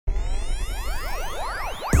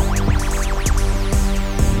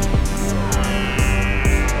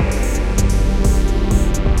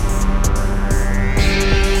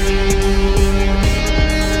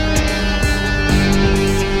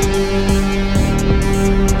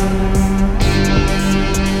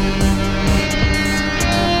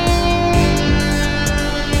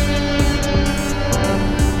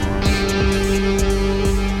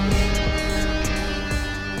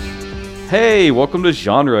Hey, welcome to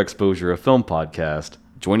Genre Exposure, a film podcast.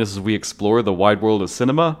 Join us as we explore the wide world of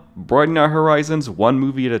cinema, broadening our horizons one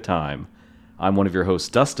movie at a time. I'm one of your hosts,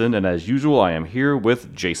 Dustin, and as usual, I am here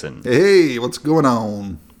with Jason. Hey, what's going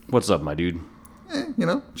on? What's up, my dude?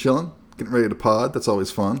 Chilling, getting ready to pod. That's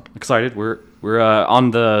always fun. Excited. We're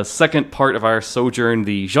on the second part of our sojourn,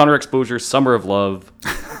 the Genre Exposure Summer of Love.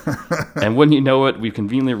 And when you know it, we've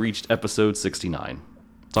conveniently reached episode 69.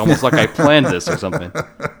 It's almost like I planned this or something.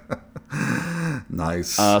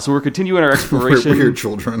 Nice. So we're continuing our exploration. We're weird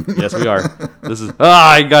children. Yes, we are. This is...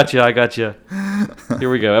 I gotcha. Here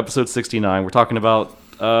we go, episode 69. We're talking about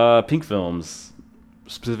pink films,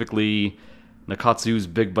 specifically Nikkatsu's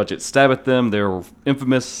big-budget stab at them, their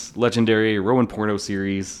infamous, legendary Rowan porno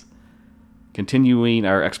series, continuing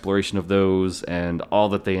our exploration of those and all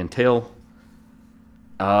that they entail.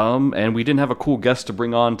 And we didn't have a cool guest to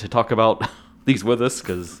bring on to talk about these with us,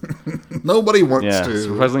 because... Nobody wants to.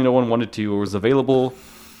 Surprisingly, no one wanted to or was available.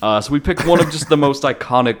 So we picked one of just the most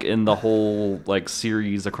iconic in the whole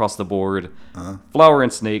series across the board. Flower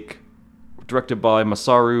and Snake, directed by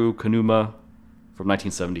Masaru Konuma from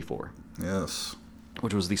 1974. Yes.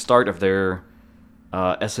 Which was the start of their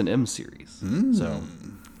S&M series. So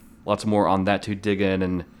lots more on that to dig in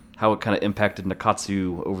and how it kind of impacted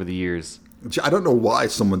Nikkatsu over the years. I don't know why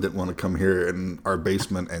someone didn't want to come here in our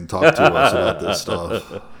basement and talk to us about this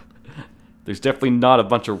stuff. There's definitely not a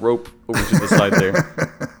bunch of rope over to the side there.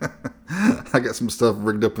 I got some stuff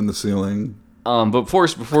rigged up in the ceiling. But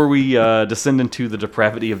first, before we descend into the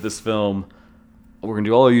depravity of this film, we're going to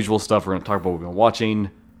do all the usual stuff. We're going to talk about what we've been watching.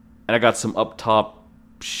 And I got some up top,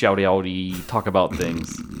 shouty-outy, talk about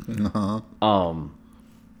things.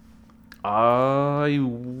 I'll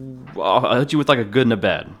hit you with a good and a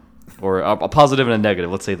bad. Or a positive and a negative,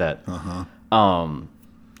 let's say that. I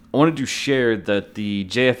wanted to share that the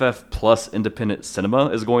JFF Plus Independent Cinema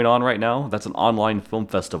is going on right now. That's an online film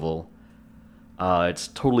festival. It's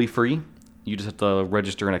totally free. You just have to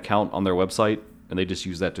register an account on their website, and they just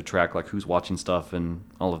use that to track who's watching stuff and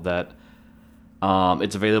all of that.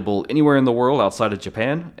 It's available anywhere in the world outside of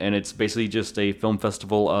Japan, and it's basically just a film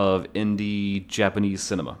festival of indie Japanese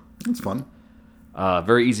cinema. It's fun.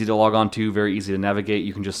 Very easy to log on to, very easy to navigate.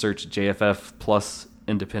 You can just search JFF Plus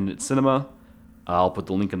Independent Cinema. I'll put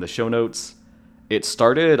the link in the show notes. It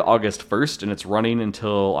started August 1st, and it's running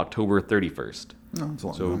until October 31st. Oh, that's a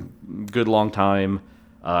long time. Good long time.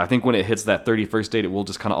 I think when it hits that 31st date, it will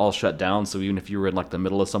just kind of all shut down. So even if you were in the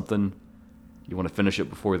middle of something, you want to finish it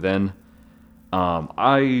before then.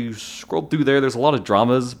 I scrolled through there. There's a lot of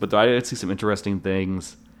dramas, but I did see some interesting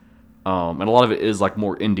things. And a lot of it is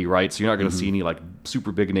more indie, right? So you're not going to see any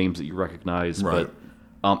super big names that you recognize. Right.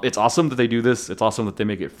 But it's awesome that they do this. It's awesome that they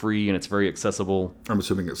make it free and it's very accessible. I'm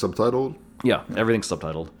assuming it's subtitled? Yeah, everything's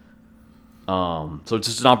subtitled. So it's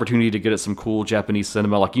just an opportunity to get at some cool Japanese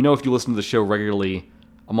cinema. If you listen to the show regularly,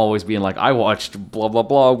 I'm always being I watched blah, blah,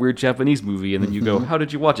 blah, weird Japanese movie. And then you go, how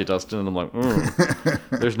did you watch it, Dustin? And I'm like,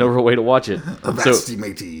 there's no real way to watch it.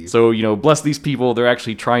 So, bless these people. They're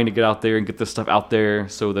actually trying to get out there and get this stuff out there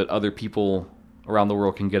so that other people around the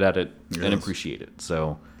world can get at it and appreciate it.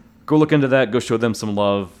 So go look into that. Go show them some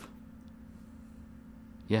love.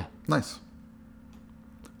 Yeah. Nice.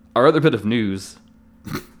 Our other bit of news,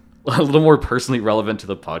 a little more personally relevant to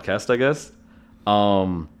the podcast, I guess.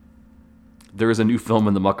 There is a new film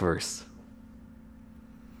in the Muckverse.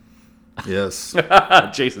 Yes.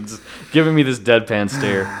 Jason's giving me this deadpan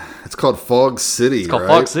stare. It's called Fog City, It's called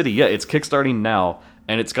Fog City, yeah. It's kickstarting now,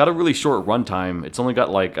 and it's got a really short runtime. It's only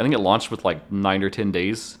got, I think it launched with 9 or 10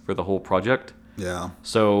 days for the whole project. Yeah.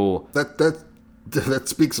 So... That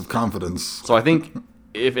speaks of confidence. So I think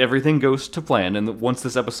if everything goes to plan, and once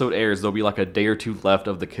this episode airs, there'll be a day or two left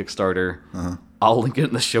of the Kickstarter. I'll link it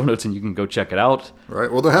in the show notes, and you can go check it out.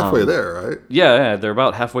 Right. Well, they're halfway there, right? Yeah, they're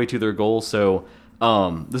about halfway to their goal. So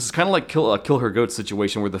this is kind of like Kill Her Goat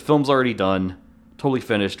situation, where the film's already done, totally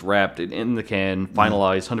finished, wrapped, in the can,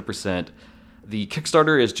 finalized, 100%. The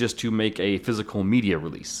Kickstarter is just to make a physical media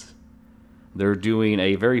release. They're doing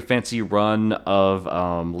a very fancy run of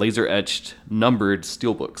laser-etched, numbered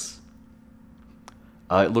steelbooks.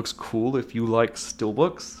 It looks cool if you like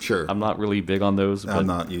steelbooks. Sure. I'm not really big on those. I'm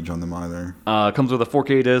not huge on them either. Comes with a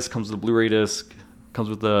 4K disc, comes with a Blu-ray disc, comes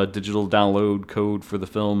with a digital download code for the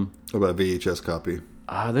film. What about a VHS copy?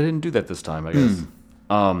 They didn't do that this time, I guess.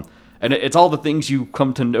 And it's all the things you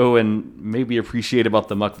come to know and maybe appreciate about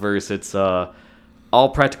the Muckverse. It's all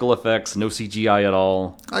practical effects, no CGI at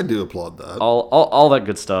all. I do applaud that. All that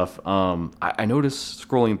good stuff. I noticed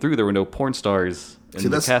scrolling through there were no porn stars in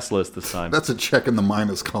the cast list this time. That's a check in the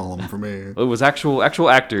minus column for me. It was actual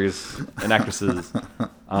actors and actresses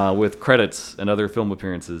with credits and other film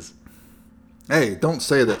appearances. Hey, don't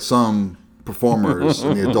say that some performers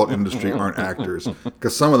in the adult industry aren't actors,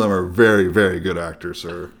 because some of them are very, very good actors,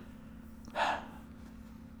 sir.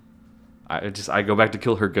 I go back to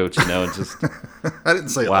Kill Her Goats, and just I didn't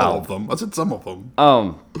say Wow. all of them. I said some of them.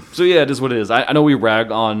 so yeah, it is what it is. I know we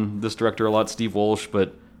rag on this director a lot, Steve Walsh,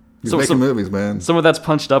 but He's making movies, man. some of that's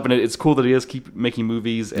punched up, and it's cool that he does keep making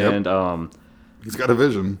movies. Yep. And He's got a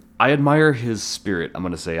vision. I admire his spirit. I'm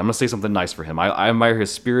gonna say something nice for him. I admire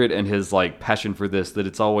his spirit and his like passion for this. That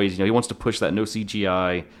it's always, he wants to push that no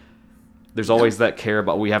CGI. There's always that care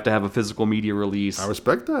about we have to have a physical media release. I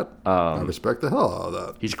respect that. I respect the hell out of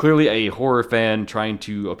that. He's clearly a horror fan trying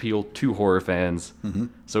to appeal to horror fans. Mm-hmm.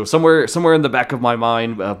 So somewhere in the back of my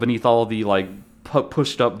mind, beneath all the like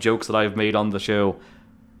pushed up jokes that I've made on the show,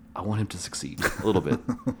 I want him to succeed a little bit.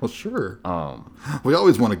 Well, sure. We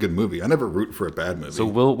always want a good movie. I never root for a bad movie. So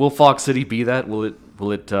will Fox City be that? Will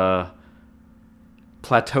it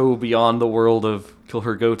plateau beyond the world of Kill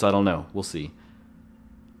Her Goats? I don't know. We'll see.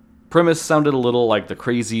 Premise sounded a little like The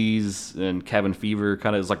Crazies and Cabin Fever.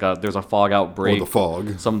 Kind of is like there's a fog outbreak. Or The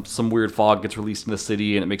Fog. Some weird fog gets released in the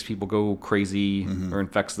city and it makes people go crazy or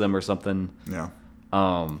infects them or something. Yeah.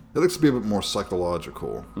 It looks to be a bit more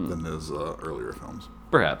psychological than his earlier films.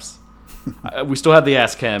 Perhaps. We still have the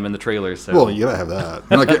ass cam in the trailer, so. Well, you gotta have that.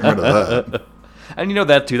 You're not getting rid of that. And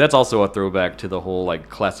that too. That's also a throwback to the whole like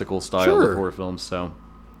classical style of horror films. So.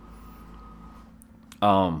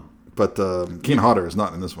 But Kane Hodder is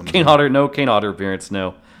not in this one. Kane Hodder appearance,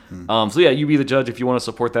 no. So yeah, you be the judge if you want to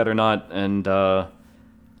support that or not, and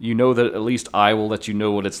you know that at least I will let you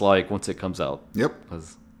know what it's like once it comes out. Yep.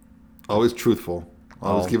 Always truthful.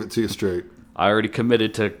 Always give it to you straight. I already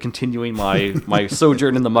committed to continuing my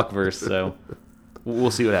sojourn in the Muckverse, so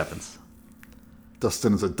we'll see what happens.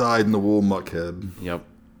 Dustin is a dyed-in-the-wool muckhead. Yep.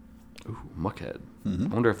 Ooh, muckhead. I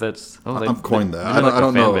wonder if that's. I've coined that. I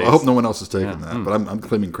don't know. I hope no one else is taking that, but I'm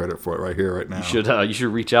claiming credit for it right here, right now. You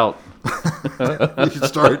should reach out. You should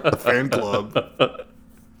start a fan club.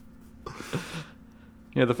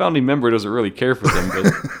 Yeah, the founding member doesn't really care for them,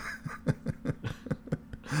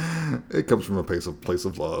 but it comes from a place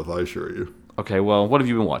of love, I assure you. Okay, well, what have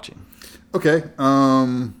you been watching? Okay,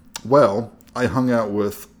 well, I hung out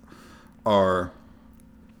with our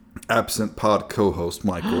absent pod co-host,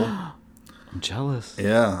 Michael. I'm jealous.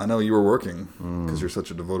 Yeah, I know you were working because you're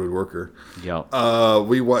such a devoted worker. Yeah.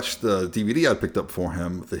 We watched the DVD I picked up for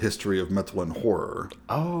him, The History of Metal and Horror.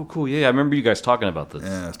 Oh, cool. Yeah, I remember you guys talking about this.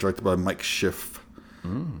 Yeah, it's directed by Mike Schiff.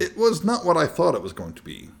 It was not what I thought it was going to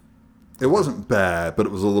be. It wasn't bad, but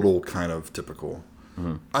it was a little kind of typical.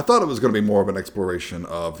 I thought it was going to be more of an exploration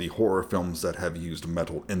of the horror films that have used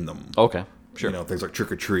metal in them. Okay, sure. Things like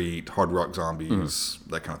Trick or Treat, Hard Rock Zombies,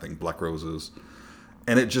 that kind of thing, Black Roses.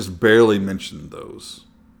 And it just barely mentioned those.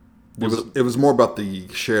 It was more about the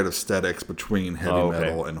shared aesthetics between heavy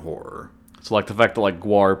metal and horror. So like the fact that like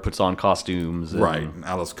Gwar puts on costumes. And, right. And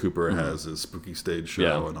Alice Cooper has his spooky stage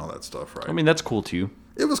show and all that stuff, right? I mean, that's cool too.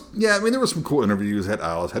 It was, yeah, I mean, there were some cool interviews. Had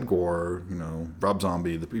Alice, had Gwar, Rob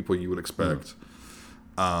Zombie, the people you would expect.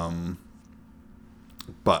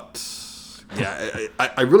 But, yeah,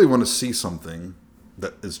 I really want to see something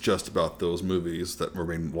that is just about those movies that were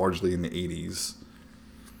made largely in the 80s.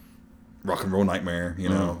 Rock and Roll Nightmare,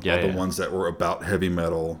 the ones that were about heavy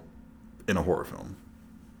metal in a horror film.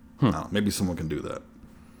 I don't know, maybe someone can do that.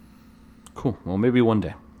 Cool. Well, maybe one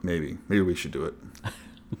day. Maybe we should do it. I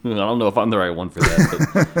don't know if I'm the right one for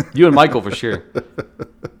that, but you and Michael for sure.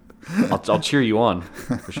 I'll cheer you on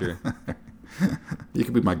for sure. You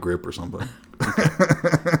could be my grip or something.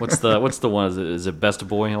 What's the one? Is it Best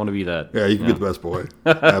Boy? I want to be that. Yeah, you can be the best boy.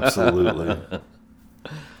 Absolutely.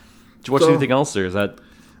 Did you watch anything else, or is that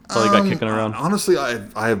all you got kicking around? Honestly,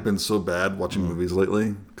 I have been so bad watching movies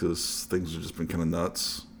lately because things have just been kind of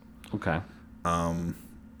nuts. Okay.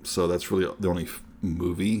 So that's really the only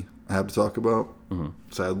movie I have to talk about,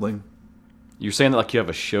 sadly. You're saying that like you have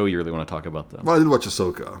a show you really want to talk about, though. Well, I did watch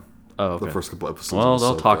Ahsoka. Oh, okay. The first couple episodes. Well, of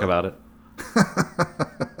they'll Ahsoka. talk about it.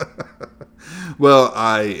 Well,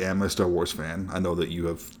 I am a Star Wars fan. I know that you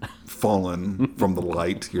have fallen from the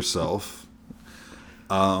light yourself.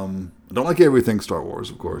 I don't like everything Star Wars,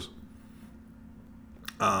 of course.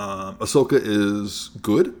 Ahsoka is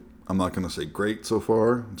good. I'm not going to say great so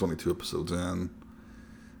far. It's only 2 episodes in.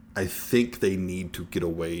 I think they need to get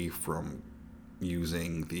away from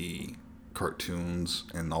using the cartoons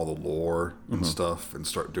and all the lore and stuff and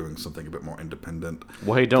start doing something a bit more independent.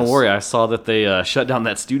 Well, hey, don't worry. I saw that they shut down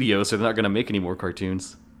that studio, so they're not going to make any more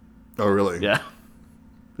cartoons. Oh, really? Yeah.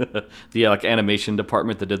 The animation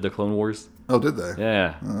department that did the Clone Wars. Oh, did they?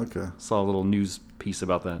 Yeah. Oh, okay. Saw a little news piece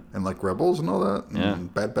about that. And like Rebels and all that? Yeah.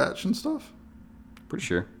 And Bad Batch and stuff? Pretty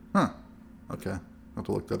sure. Huh. Okay. I'll have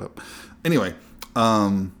to look that up. Anyway,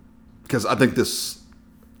 because I think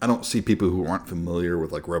I don't see people who aren't familiar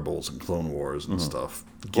with like Rebels and Clone Wars and stuff.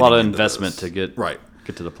 A lot of getting into investment this. to get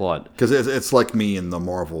to the plot. Because it's like me in the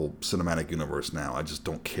Marvel Cinematic Universe now. I just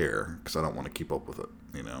don't care because I don't want to keep up with it,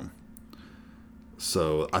 you know.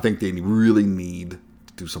 So I think they really need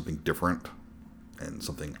to do something different and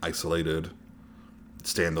something isolated,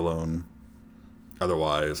 standalone.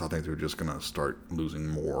 Otherwise, I think they're just going to start losing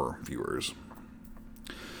more viewers.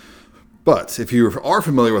 But if you are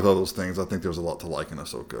familiar with all those things, I think there's a lot to like in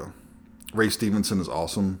Ahsoka. Ray Stevenson is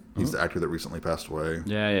awesome. He's the actor that recently passed away.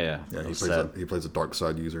 Yeah. Yeah, he plays a dark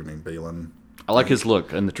side user named Balin. I like his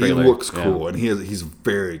look in the trailer. He looks cool, and he's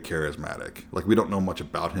very charismatic. Like, we don't know much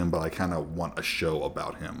about him, but I kind of want a show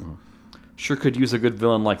about him. Sure could use a good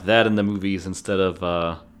villain like that in the movies instead of,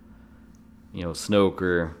 Snoke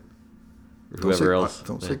or whoever else.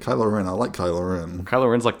 Don't say Kylo Ren. I like Kylo Ren. Kylo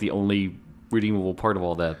Ren's like the only redeemable part of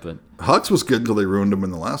all that, but... Hux was good until they ruined him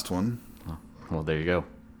in the last one. Oh, well, there you go.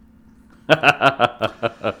 All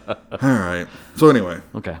right. So anyway,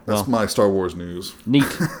 okay, that's my Star Wars news. Neat.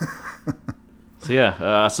 So yeah,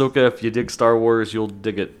 Ahsoka, if you dig Star Wars, you'll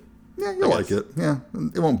dig it. Yeah, you'll like it. Yeah,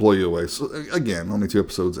 it won't blow you away. So again, only 2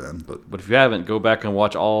 episodes in, but if you haven't, go back and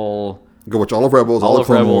watch all. Go watch all of Rebels, all of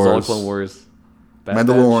Clone Wars, all of Clone Wars, Bad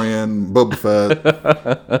Mandalorian, Boba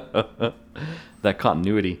Fett. That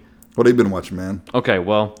continuity. What have you been watching, man? Okay,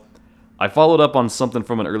 well, I followed up on something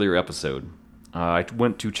from an earlier episode. I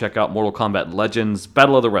went to check out Mortal Kombat Legends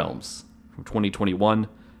Battle of the Realms from 2021.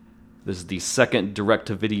 This is the second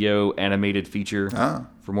direct-to-video animated feature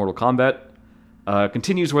for Mortal Kombat.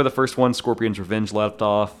 Continues where the first one, Scorpion's Revenge, left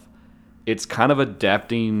off. It's kind of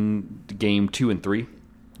adapting game 2 and 3,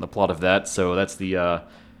 the plot of that. So that's the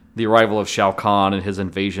arrival of Shao Kahn and his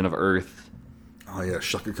invasion of Earth. Oh yeah,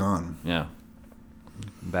 Shaka Khan. Yeah.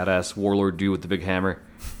 Badass warlord dude with the big hammer.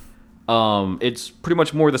 It's pretty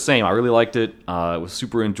much more the same. I really liked it. It was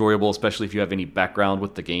super enjoyable, especially if you have any background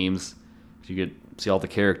with the games. You get see all the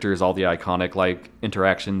characters, all the iconic like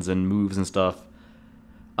interactions and moves and stuff.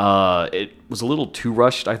 It was a little too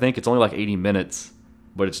rushed, I think. It's only like 80 minutes,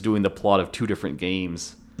 but it's doing the plot of 2 different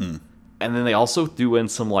games. And then they also threw in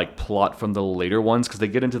some like plot from the later ones because they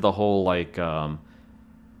get into the whole like the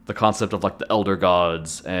concept of like the Elder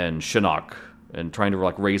Gods and Shinnok and trying to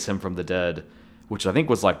like raise him from the dead, which I think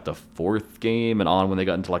was like the 4th game and on when they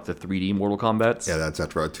got into like the 3D Mortal Kombats. Yeah, that's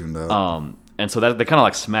after I tuned out. And so that they kind of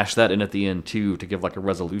like smashed that in at the end too to give like a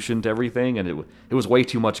resolution to everything, and it was way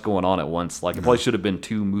too much going on at once. Like it probably should have been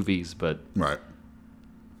 2 movies, but right.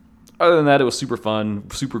 Other than that, it was super fun,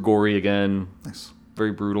 super gory again. Nice,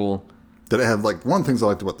 very brutal. Did it have like one of the things I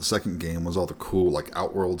liked about the second game was all the cool like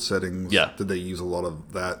outworld settings? Yeah. Did they use a lot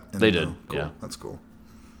of that? They did. Cool. Yeah, that's cool.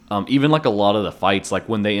 Even like a lot of the fights, like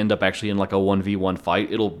when they end up actually in like a 1v1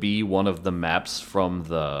 fight, it'll be one of the maps from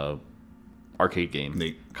the arcade game.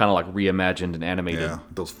 Neat. Kind of like reimagined and animated. Yeah,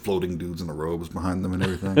 those floating dudes in the robes behind them and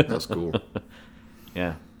everything. That's cool.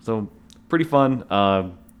 Yeah, so pretty fun.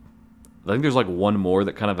 I think there's like one more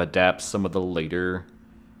that kind of adapts some of the later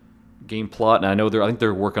game plot, and I think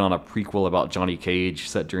they're working on a prequel about Johnny Cage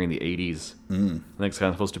set during the 80s. I think it's kind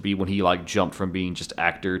of supposed to be when he like jumped from being just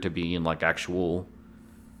actor to being like actual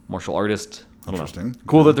martial artist. I don't know.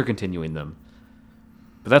 Cool that they're continuing them.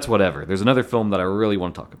 But that's whatever. There's another film that I really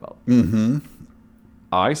want to talk about.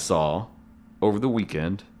 I saw over the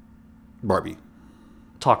weekend Barbie.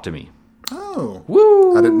 Talk to Me. Oh.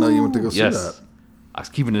 Woo! I didn't know you went to go see that. I was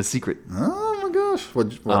keeping it a secret. Oh my gosh. What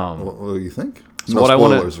do you think? So no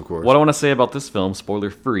spoilers, of course. What I want to say about this film, spoiler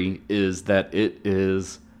free, is that it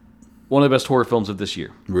is one of the best horror films of this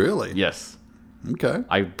year. Really? Yes. Okay.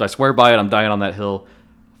 I swear by it. I'm dying on that hill.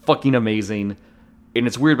 Fucking amazing. And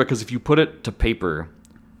it's weird because if you put it to paper,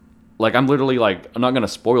 like I'm literally like, I'm not going to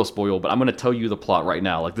spoil, but I'm going to tell you the plot right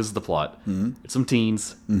now. Like this is the plot. It's some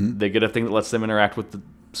teens. They get a thing that lets them interact with the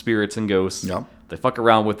spirits and ghosts. Yep. They fuck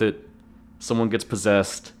around with it. Someone gets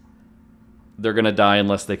possessed. They're going to die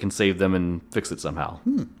unless they can save them and fix it somehow.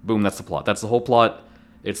 Boom, that's the plot. That's the whole plot.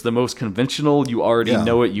 It's the most conventional. You already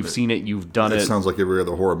know it. You've seen it. You've done it. It sounds like every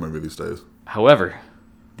other horror movie these days. However,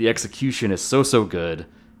 the execution is so good.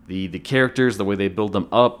 The characters, the way they build them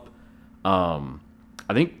up.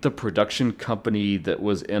 I think the production company that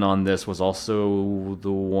was in on this was also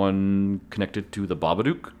the one connected to the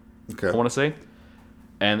Babadook, okay. I want to say.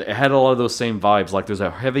 And it had a lot of those same vibes. Like there's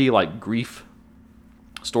a heavy like grief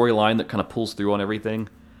storyline that kind of pulls through on everything.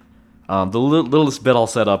 The littlest bit I'll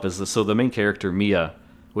set up is this. So the main character, Mia,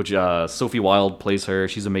 which Sophie Wilde plays her.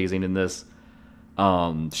 She's amazing in this.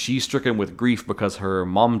 She's stricken with grief because her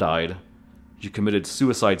mom died. She committed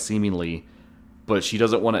suicide seemingly, but she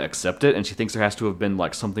doesn't want to accept it, and she thinks there has to have been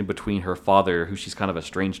like something between her father, who she's kind of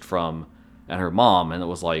estranged from, and her mom, and it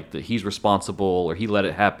was like that he's responsible, or he let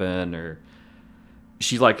it happen, or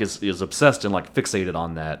she like is obsessed and like fixated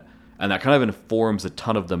on that. And that kind of informs a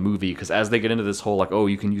ton of the movie, because as they get into this whole like, oh,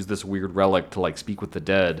 you can use this weird relic to like speak with the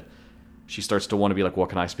dead, she starts to want to be like, well,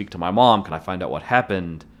 can I speak to my mom? Can I find out what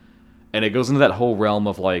happened? And it goes into that whole realm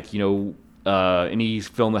of like, you know, any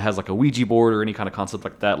film that has like a Ouija board or any kind of concept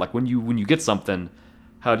like that, like when you get something,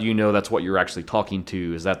 how do you know that's what you're actually talking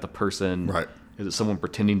to? Is that the person? Right. Is it someone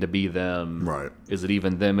pretending to be them? Right. Is it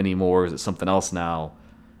even them anymore? Is it something else now?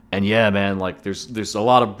 And yeah, man, like there's a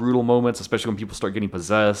lot of brutal moments, especially when people start getting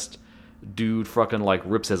possessed. Dude fucking like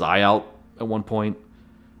rips his eye out at one point.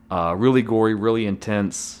 Really gory, really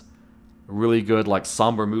intense, really good like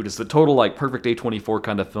somber mood. It's the total like perfect A24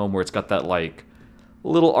 kind of film where it's got that like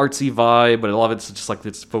little artsy vibe, but a lot of it's just like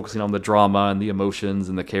it's focusing on the drama and the emotions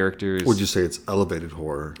and the characters. Would you say it's elevated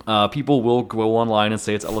horror? People will go online and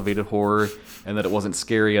say it's elevated horror and that it wasn't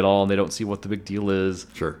scary at all and they don't see what the big deal is.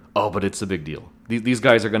 Sure. Oh, but it's a big deal. These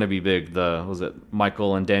guys are going to be big. Was it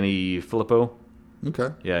Michael and Danny Filippo? Okay.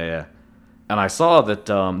 Yeah. And I saw that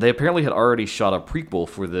they apparently had already shot a prequel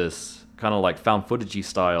for this, kind of like found footage-y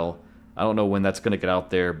style. I don't know when that's going to get out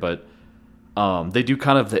there, but they do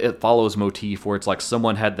kind of the It Follows motif where it's like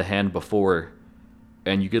someone had the hand before,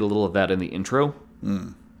 and you get a little of that in the intro.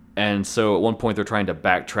 Mm. And so at one point they're trying to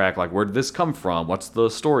backtrack, like, where did this come from? What's the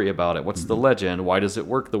story about it? What's the legend? Why does it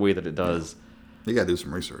work the way that it does? You got to do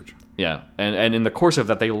some research. Yeah, and in the course of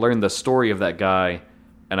that, they learned the story of that guy,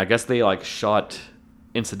 and I guess they like shot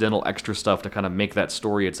incidental extra stuff to kind of make that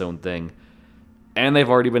story its own thing. And they've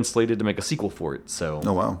already been slated to make a sequel for it, so...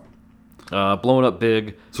 Oh, wow. Blowing up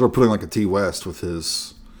big. So we're putting like a T West with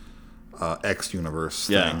his X universe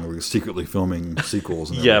thing, where he's secretly filming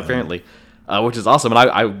sequels. And yeah, apparently, which is awesome. And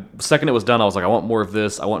I second it was done, I was like, I want more of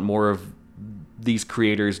this. I want more of these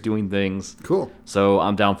creators doing things. Cool. So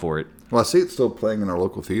I'm down for it. Well, I see it's still playing in our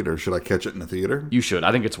local theater. Should I catch it in the theater? You should.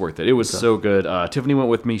 I think it's worth it. It was so good. Tiffany went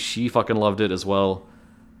with me. She fucking loved it as well.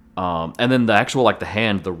 And then the actual like the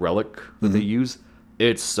hand, the relic that they use.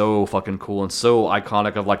 It's so fucking cool and so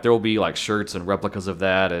iconic. Of like, there will be like shirts and replicas of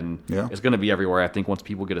that, and it's going to be everywhere. I think once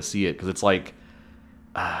people get to see it, because it's like,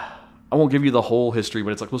 I won't give you the whole history, but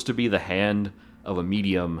it's like supposed to be the hand of a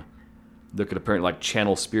medium that could apparently like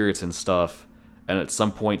channel spirits and stuff. And at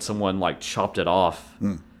some point, someone like chopped it off,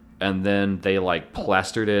 and then they like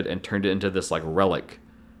plastered it and turned it into this like relic,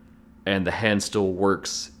 and the hand still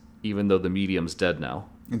works even though the medium's dead now.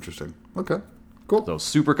 Interesting. Okay. Cool. So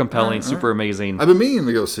super compelling, super amazing. I've been meaning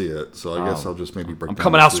to go see it, so I guess I'll just maybe break. I'm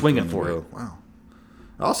coming out swinging for it. Wow.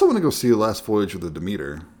 I also want to go see The Last Voyage of the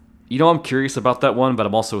Demeter. You know, I'm curious about that one, but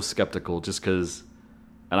I'm also skeptical just because,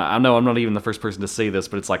 and I know I'm not even the first person to say this,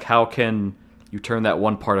 but it's like, how can you turn that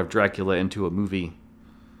one part of Dracula into a movie?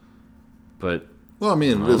 But well, I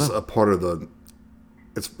mean, it is a part of the.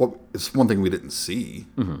 It's one thing we didn't see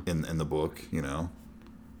in the book. You know,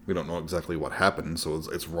 we don't know exactly what happened, so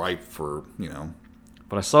it's ripe for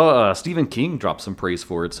But I saw Stephen King drop some praise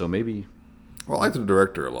for it, so maybe. Well, I like the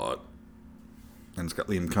director a lot, and it's got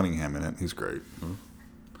Liam Cunningham in it. He's great.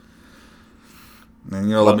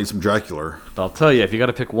 And love me some Dracula. I'll tell you, if you got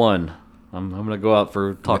to pick one, I'm gonna go out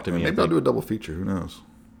for Talk to Me. Maybe I'll do a double feature. Who knows?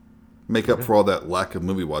 Make up for all that lack of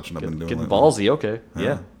movie watching I've been doing. Getting ballsy, okay?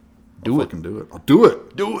 Yeah. Do it. Do it. I'll do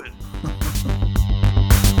it. Do it.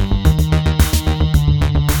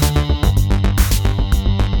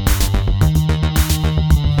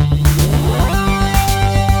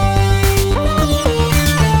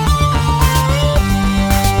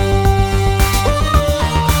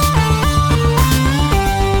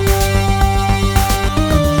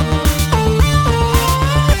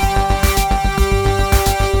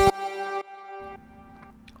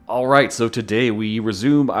 Alright, so today we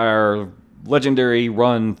resume our legendary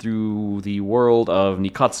run through the world of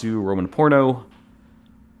Nikatsu Roman porno.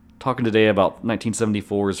 Talking today about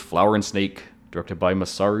 1974's Flower and Snake, directed by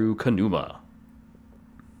Masaru Kanuma.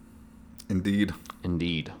 Indeed.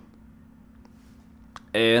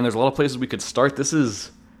 And there's a lot of places we could start. This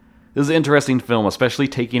is an interesting film, especially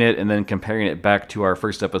taking it and then comparing it back to our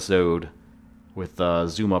first episode with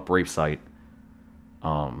Zoom Up Rape Site.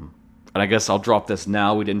 And I guess I'll drop this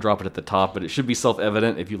now. We didn't drop it at the top, but it should be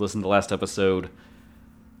self-evident if you listened to the last episode.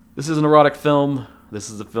 This is an erotic film. This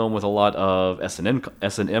is a film with a lot of S&M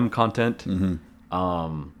content.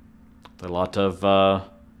 A lot of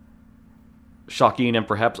shocking and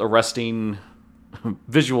perhaps arresting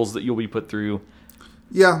visuals that you'll be put through.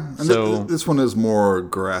 Yeah, and this one is more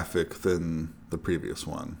graphic than the previous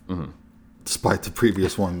one. Despite the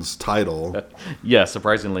previous one's title. Yeah,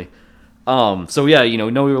 surprisingly. So yeah,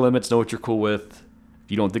 know your limits, know what you're cool with.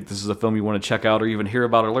 If you don't think this is a film you want to check out or even hear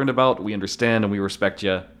about or learn about, we understand and we respect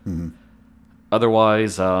you. Mm-hmm.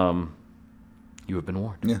 Otherwise, you have been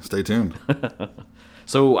warned. Yeah, stay tuned.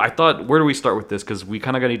 So I thought, where do we start with this? Because we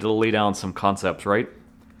kind of need to lay down some concepts, right?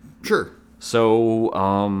 Sure. So,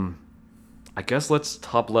 I guess let's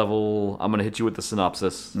top level. I'm going to hit you with the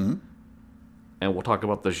synopsis. Mm-hmm. And we'll talk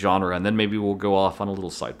about the genre, and then maybe we'll go off on a little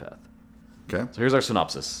side path. Okay. So here's our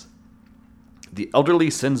synopsis. The elderly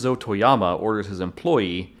Senzo Toyama orders his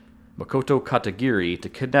employee, Makoto Katagiri, to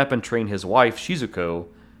kidnap and train his wife, Shizuko,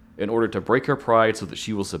 in order to break her pride so that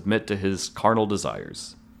she will submit to his carnal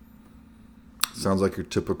desires. Sounds like your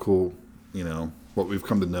typical, what we've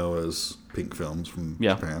come to know as pink films from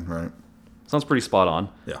Japan, right? Sounds pretty spot on.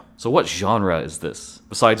 Yeah. So what genre is this,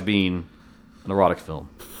 besides being an erotic film?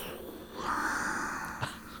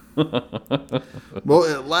 Well,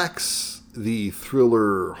 it lacks the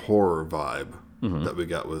thriller horror vibe that we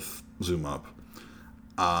got with Zoom Up.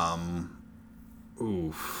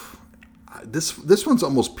 This one's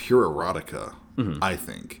almost pure erotica, I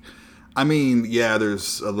think. I mean, yeah,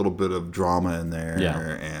 there's a little bit of drama in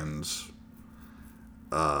there, and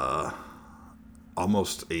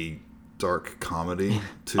almost a dark comedy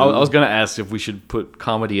too. I was gonna ask if we should put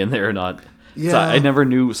comedy in there or not. Yeah, so I never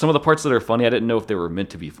knew some of the parts that are funny. I didn't know if they were meant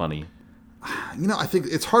to be funny. I think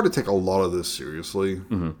it's hard to take a lot of this seriously.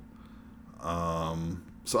 Mm-hmm.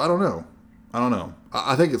 So I don't know.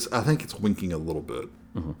 I think it's winking a little bit.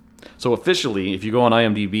 Mm-hmm. So officially, if you go on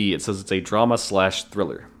IMDb, it says it's a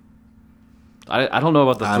drama/thriller. I don't know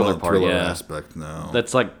about the thriller part. Aspect, no.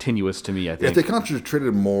 That's like tenuous to me, I think. If they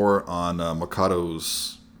concentrated more on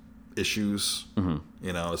Makoto's issues,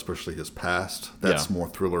 especially his past, that's more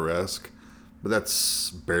thriller-esque. But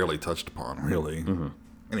that's barely touched upon, really. Mm-hmm.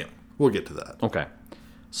 Anyway, we'll get to that. Okay.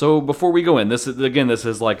 So before we go in, this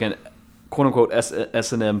is like an quote-unquote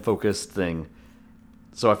S&M focused thing.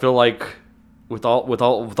 So I feel like with all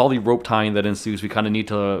the rope tying that ensues, we kind of need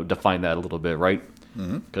to define that a little bit, right?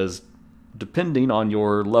 Because depending on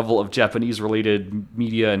your level of Japanese-related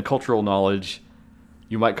media and cultural knowledge,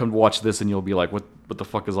 you might come to watch this and you'll be like, what the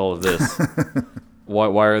fuck is all of this?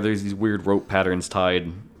 Why are there these weird rope patterns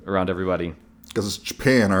tied around everybody? Because it's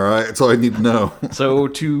Japan, all right? That's all I need to know. So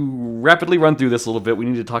to rapidly run through this a little bit, we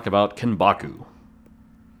need to talk about kenbaku.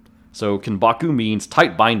 So kenbaku means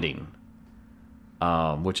tight binding,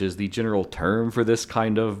 which is the general term for this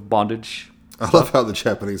kind of bondage. I love how the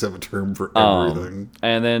Japanese have a term for everything.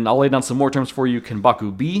 And then I'll lay down some more terms for you.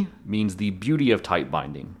 Kenbaku-bi means the beauty of tight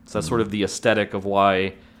binding. So that's sort of the aesthetic of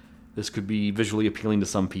why this could be visually appealing to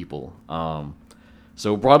some people.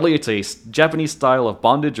 So broadly, it's a Japanese style of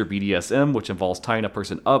bondage or BDSM, which involves tying a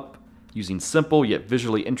person up using simple yet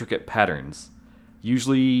visually intricate patterns.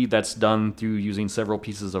 Usually that's done through using several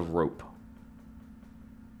pieces of rope.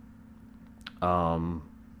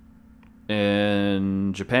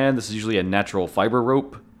 In Japan, this is usually a natural fiber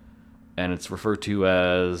rope, and it's referred to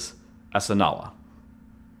as asanawa.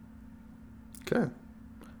 Okay.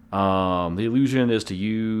 The illusion is the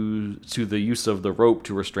use of the rope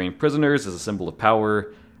to restrain prisoners as a symbol of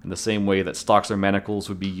power, in the same way that stocks or manacles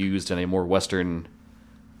would be used in a more Western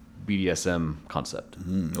BDSM concept.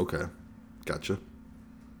 Okay, gotcha.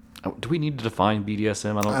 Do we need to define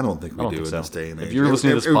BDSM? I don't think we do in this day and age. If you're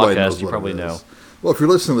listening to this podcast, you probably know. Well, if you're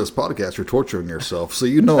listening to this podcast, you're torturing yourself, so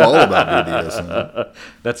you know all about BDSM.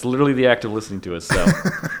 That's literally the act of listening to us. So,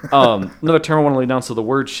 another term I want to lay down. So the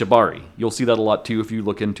word shibari, you'll see that a lot too if you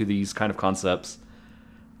look into these kind of concepts.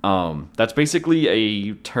 That's basically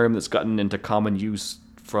a term that's gotten into common use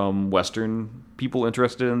from Western people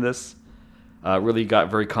interested in this. Really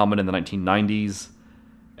got very common in the 1990s,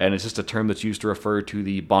 and it's just a term that's used to refer to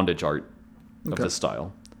the bondage art of this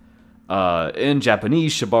style. In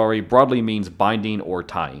Japanese, shibari broadly means binding or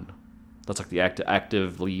tying. That's like the act of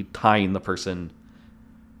actively tying the person.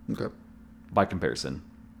 Okay. By comparison.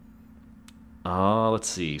 Let's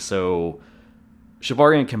see. So,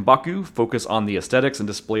 shibari and kenbaku focus on the aesthetics and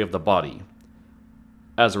display of the body.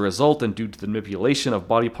 As a result, and due to the manipulation of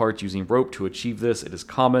body parts using rope to achieve this, it is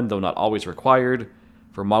common, though not always required,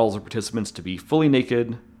 for models or participants to be fully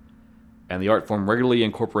naked, and the art form regularly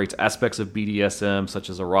incorporates aspects of BDSM, such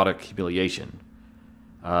as erotic humiliation.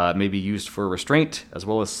 It may be used for restraint, as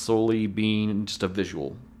well as solely being just a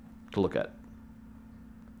visual to look at.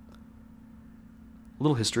 A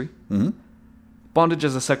little history. Mm-hmm. Bondage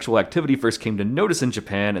as a sexual activity first came to notice in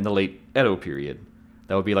Japan in the late Edo period.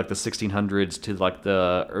 That would be like the 1600s to like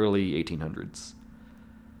the early 1800s.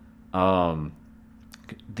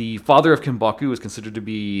 The father of kenbaku is considered to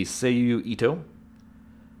be Seiyu Ito.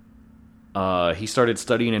 He started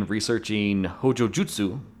studying and researching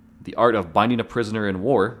Hojojutsu, The Art of Binding a Prisoner in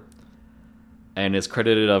War, and is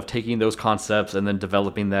credited of taking those concepts and then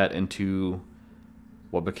developing that into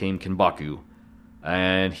what became Kinbaku.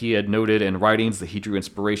 And he had noted in writings that he drew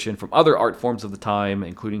inspiration from other art forms of the time,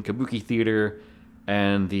 including kabuki theater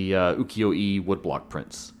and the ukiyo-e woodblock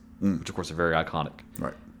prints, which of course are very iconic.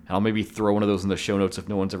 Right. And I'll maybe throw one of those in the show notes if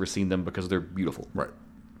no one's ever seen them because they're beautiful. Right.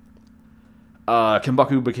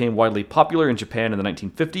 Kinbaku became widely popular in Japan in the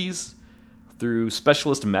 1950s through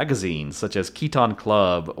specialist magazines such as Kitan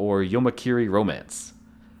Club or Yomakiri Romance.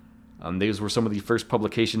 These were some of the first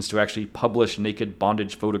publications to actually publish naked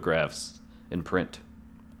bondage photographs in print.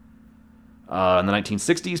 In the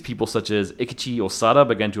 1960s, people such as Ikichi Osada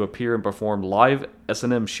began to appear and perform live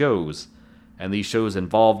S&M shows, and these shows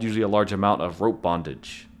involved usually a large amount of rope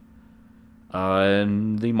bondage.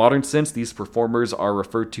 In the modern sense, these performers are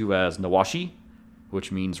referred to as Nawashi,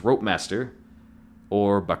 which means rope master,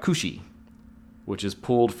 or Bakushi, which is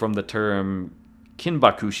pulled from the term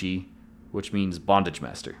Kinbakushi, which means bondage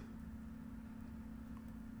master.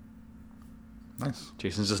 Nice.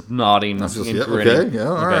 Jason's just nodding. That's just, and yeah, grinning. okay, yeah,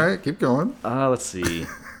 all right, keep going. Let's see.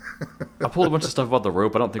 I pulled a bunch of stuff about the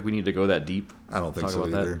rope. I don't think we need to go that deep. I don't think Talk so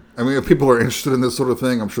about either. I mean, if people are interested in this sort of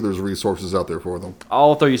thing, I'm sure there's resources out there for them.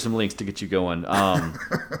 I'll throw you some links to get you going.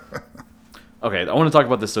 Okay, I want to talk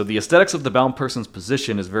about this. So the aesthetics of the bound person's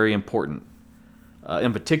position is very important.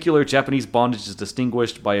 In particular, Japanese bondage is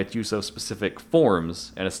distinguished by its use of specific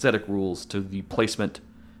forms and aesthetic rules to the placement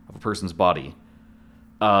of a person's body.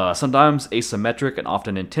 Sometimes asymmetric and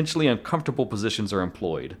often intentionally uncomfortable positions are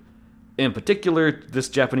employed. In particular, this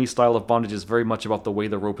Japanese style of bondage is very much about the way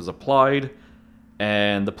the rope is applied,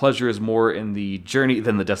 and the pleasure is more in the journey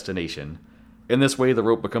than the destination. In this way, the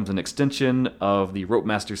rope becomes an extension of the rope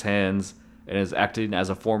master's hands and is acting as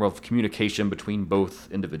a form of communication between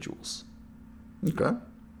both individuals. Okay.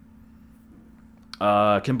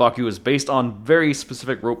 Kinbaku is based on very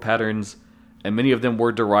specific rope patterns, and many of them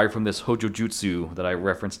were derived from this Hojojutsu that I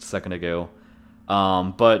referenced a second ago.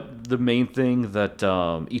 But the main thing that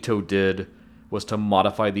Ito did was to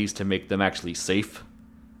modify these to make them actually safe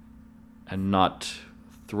and not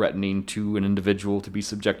threatening to an individual to be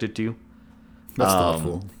subjected to. That's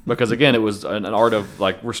thoughtful. Because again, it was an art of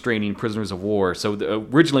like restraining prisoners of war. So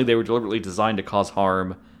originally they were deliberately designed to cause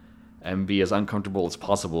harm and be as uncomfortable as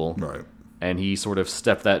possible. Right. And he sort of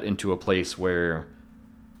stepped that into a place where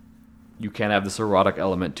you can't have this erotic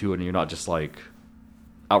element to it, and you're not just like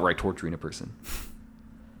outright torturing a person.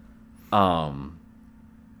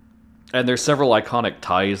 And there's several iconic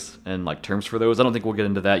ties and like terms for those. I don't think we'll get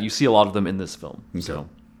into that. You see a lot of them in this film, okay. So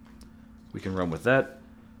we can run with that.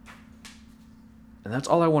 And that's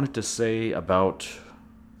all I wanted to say about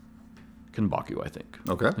Kinbaku, I think.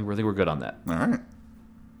 Okay. I think we're good on that. All right.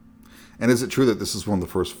 And is it true that this is one of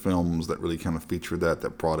the first films that really kind of featured that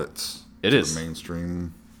brought it to the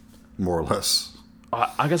mainstream, more or less?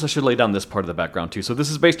 I guess I should lay down this part of the background, too. So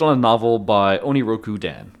this is based on a novel by Oniroku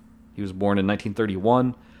Dan. He was born in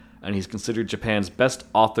 1931, and he's considered Japan's best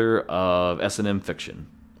author of S&M fiction.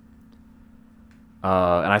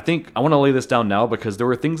 And I think I want to lay this down now because there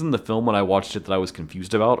were things in the film when I watched it that I was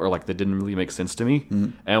confused about or like that didn't really make sense to me. Mm-hmm.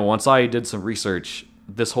 And once I did some research,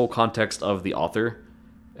 this whole context of the author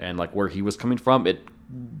and like where he was coming from, it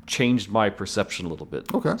changed my perception a little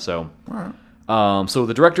bit. Okay. So, all right. So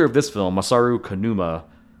the director of this film, Masaru Konuma,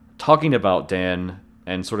 talking about Dan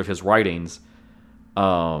and sort of his writings,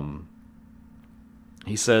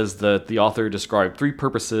 he says that the author described 3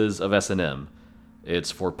 purposes of S&M.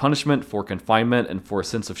 It's for punishment, for confinement, and for a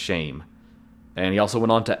sense of shame. And he also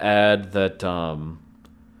went on to add that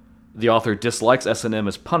the author dislikes S&M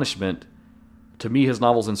as punishment. To me, his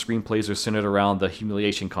novels and screenplays are centered around the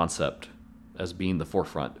humiliation concept as being the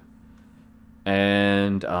forefront.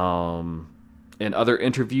 And in other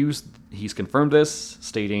interviews, he's confirmed this,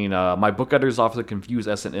 stating, my book editors often confuse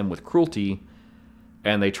S&M with cruelty,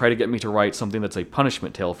 and they try to get me to write something that's a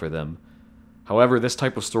punishment tale for them. However, this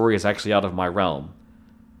type of story is actually out of my realm.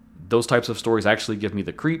 Those types of stories actually give me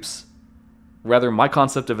the creeps. Rather, my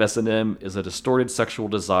concept of S&M is a distorted sexual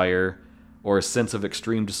desire or a sense of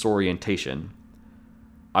extreme disorientation.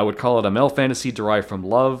 I would call it a male fantasy derived from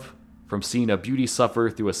love, from seeing a beauty suffer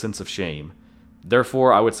through a sense of shame.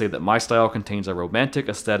 Therefore, I would say that my style contains a romantic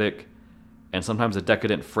aesthetic and sometimes a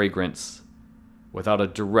decadent fragrance without a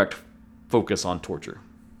direct focus on torture.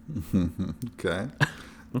 Okay.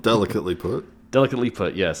 Delicately put. Delicately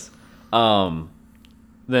put, yes. Then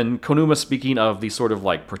Konuma, speaking of the sort of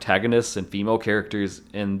like protagonists and female characters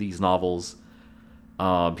in these novels,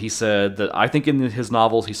 he said that I think in his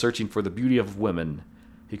novels he's searching for the beauty of women.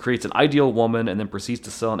 He creates an ideal woman and then proceeds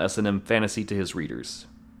to sell an S&M fantasy to his readers.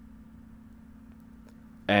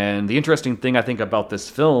 And the interesting thing I think about this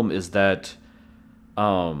film is that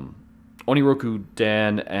Oniroku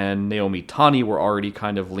Dan and Naomi Tani were already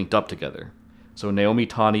kind of linked up together. So Naomi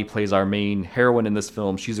Tani plays our main heroine in this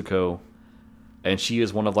film, Shizuko, and she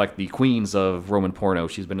is one of like the queens of Roman porno.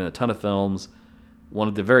 She's been in a ton of films, one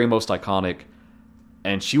of the very most iconic.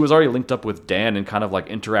 And she was already linked up with Dan and kind of like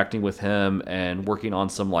interacting with him and working on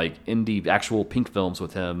some like indie actual Pink films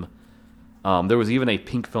with him. There was even a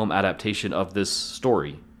Pink film adaptation of this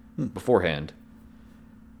story beforehand.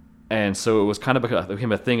 And so it was kind of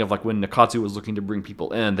became a thing of like when Nakatsu was looking to bring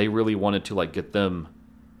people in, they really wanted to like get them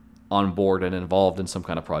on board and involved in some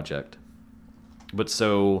kind of project. But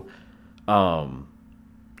so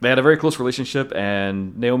they had a very close relationship,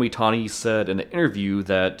 and Naomi Tani said in an interview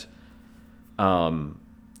that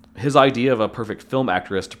his idea of a perfect film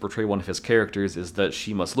actress to portray one of his characters is that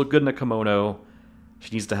she must look good in a kimono,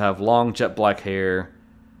 she needs to have long jet black hair,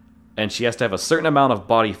 and she has to have a certain amount of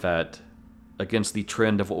body fat against the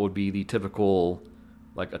trend of what would be the typical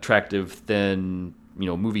like attractive, thin,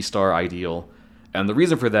 movie star ideal. And the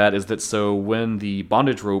reason for that is that so when the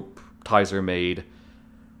bondage rope ties are made,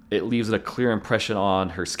 it leaves a clear impression on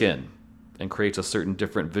her skin and creates a certain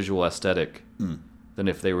different visual aesthetic than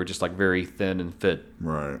if they were just like very thin and fit.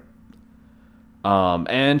 Right.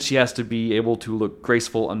 And she has to be able to look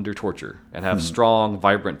graceful under torture and have strong,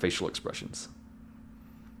 vibrant facial expressions.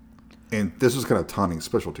 And this was kind of Tani's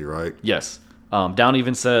specialty, right? Yes. Down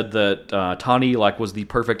even said that Tani was the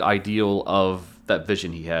perfect ideal of that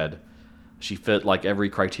vision he had. She fit like every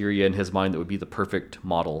criteria in his mind that would be the perfect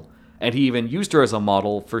model. And he even used her as a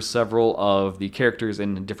model for several of the characters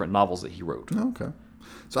in different novels that he wrote. Okay.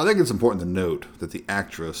 So I think it's important to note that the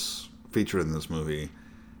actress featured in this movie,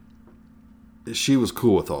 she was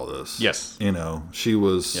cool with all this. Yes. She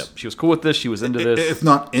was... Yep. She was cool with this. She was into this. If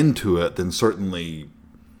not into it, then certainly,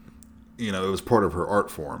 it was part of her art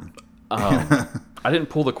form. I didn't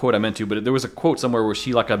pull the quote I meant to, but there was a quote somewhere where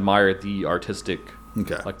she admired the artistic...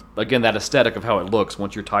 Okay. Again, that aesthetic of how it looks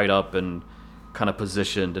once you're tied up and kind of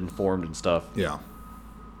positioned and formed and stuff. Yeah.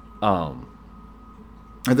 I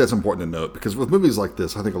think that's important to note, because with movies like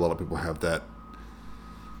this, I think a lot of people have that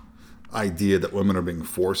idea that women are being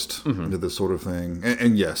forced into this sort of thing.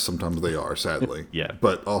 And yes, sometimes they are, sadly. Yeah.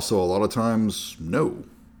 But also a lot of times, no.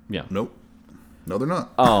 Yeah. Nope. No, they're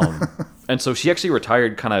not. And so she actually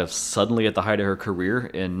retired kind of suddenly at the height of her career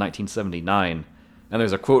in 1979. And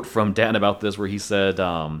there's a quote from Dan about this where he said,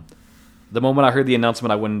 "The moment I heard the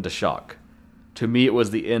announcement, I went into shock. To me, it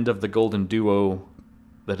was the end of the golden duo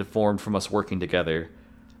that had formed from us working together.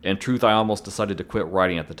 In truth, I almost decided to quit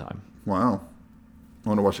writing at the time." Wow. I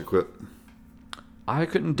wonder why she quit. I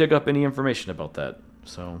couldn't dig up any information about that,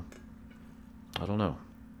 so I don't know.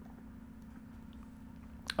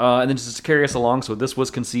 And then just to carry us along, so this was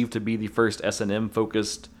conceived to be the first S&M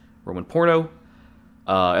focused Roman porno.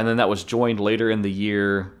 And then that was joined later in the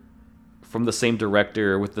year from the same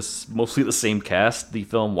director with mostly the same cast, the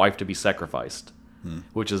film Wife to be Sacrificed,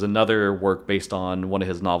 which is another work based on one of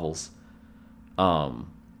his novels.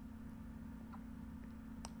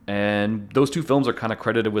 And those two films are kind of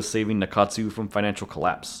credited with saving Nakatsu from financial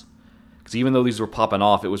collapse. Because even though these were popping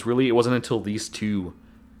off, it wasn't until these two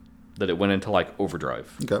that it went into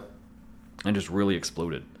overdrive. Okay. And just really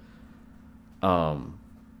exploded.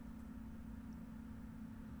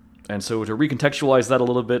 And so to recontextualize that a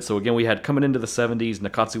little bit, so again, we had coming into the 70s,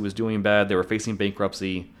 Nakatsu was doing bad. They were facing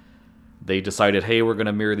bankruptcy. They decided, hey, we're going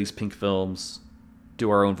to mirror these Pink films, do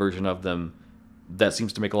our own version of them. That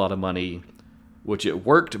seems to make a lot of money, which it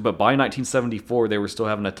worked. But by 1974, they were still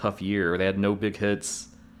having a tough year. They had no big hits,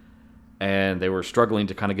 and they were struggling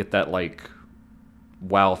to kind of get that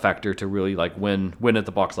wow factor to really win at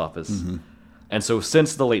the box office. Mm-hmm. And so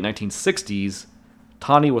since the late 1960s,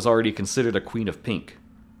 Tani was already considered a queen of Pink.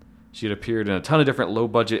 She had appeared in a ton of different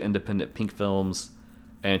low-budget independent Pink films,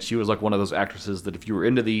 and she was one of those actresses that if you were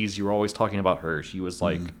into these, you were always talking about her. She was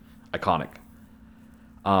iconic.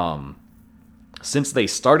 Since they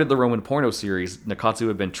started the Roman porno series, Nakatsu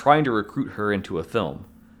had been trying to recruit her into a film,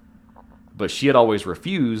 but she had always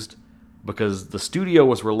refused because the studio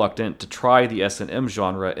was reluctant to try the S&M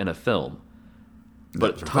genre in a film.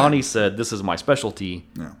 But Tani said, "This is my specialty.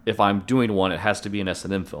 Yeah. If I'm doing one, it has to be an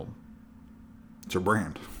S&M film." It's her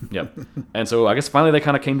brand. Yep. And so I guess finally they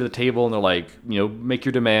kind of came to the table and they're like, make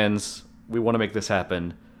your demands. We want to make this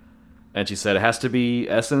happen. And she said, it has to be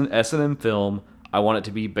S&M film. I want it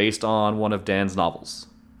to be based on one of Dan's novels.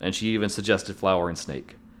 And she even suggested Flower and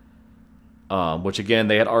Snake. Which again,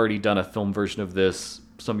 they had already done a film version of this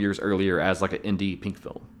some years earlier as an indie Pink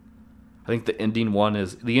film. I think the indie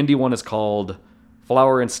one is called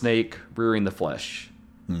Flower and Snake, Rearing the Flesh.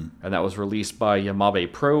 and that was released by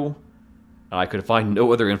Yamabe Pro, and I could find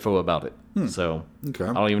no other info about it. So Okay.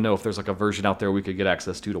 I don't even know if there's like a version out there we could get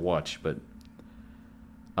access to watch. But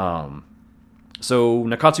so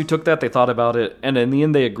Nakatsu took that, they thought about it, and in the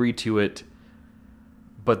end they agreed to it.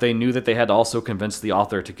 But they knew that they had to also convince the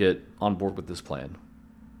author to get on board with this plan.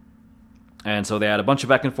 And so they had a bunch of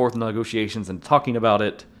back and forth negotiations and talking about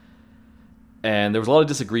it. And there was a lot of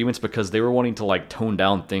disagreements because they were wanting to like tone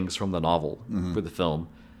down things from the novel for the film.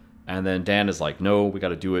 And then Dan is like, no, we got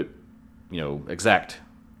to do it, exact,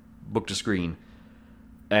 book to screen.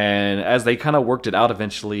 And as they kind of worked it out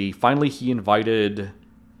eventually, finally he invited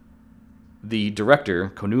the director,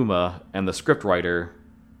 Konuma, and the scriptwriter,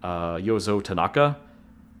 Yozo Tanaka,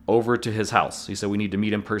 over to his house. He said, we need to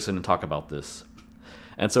meet in person and talk about this.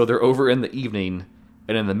 And so they're over in the evening,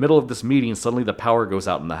 and in the middle of this meeting, suddenly the power goes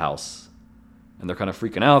out in the house. And they're kind of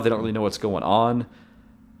freaking out. They don't really know what's going on.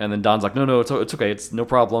 And then Don's like, no, it's okay. It's no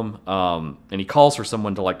problem. And he calls for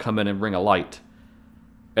someone to like come in and bring a light.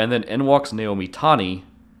 And then in walks Naomi Tani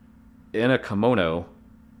in a kimono,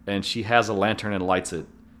 and she has a lantern and lights it.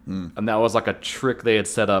 And that was like a trick they had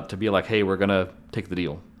set up to be like, hey, we're going to take the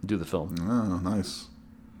deal, do the film. Oh, nice.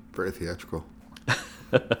 Very theatrical.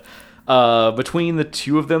 Between the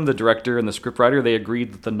two of them, the director and the scriptwriter, they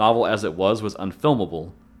agreed that the novel as it was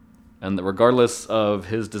unfilmable. And that regardless of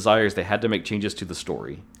his desires, they had to make changes to the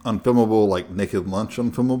story. Unfilmable, like Naked Lunch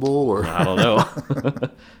unfilmable? Or I don't know.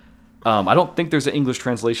 I don't think there's an English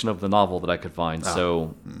translation of the novel that I could find.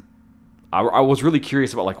 So I was really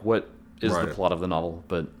curious about like what is the plot of the novel.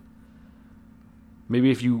 But maybe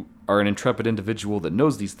if you are an intrepid individual that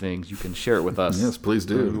knows these things, you can share it with us. Yes, please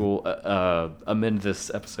do. We will amend this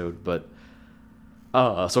episode. But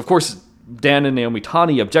so, of course, Dan and Naomi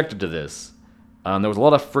Tani objected to this. There was a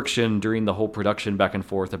lot of friction during the whole production back and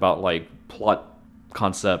forth about like plot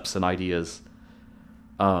concepts and ideas.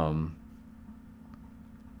 And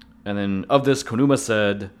then of this, Konuma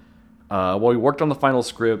said, while we worked on the final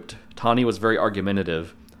script, Tani was very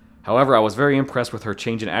argumentative. However, I was very impressed with her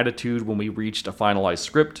change in attitude when we reached a finalized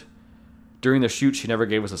script. During the shoot, she never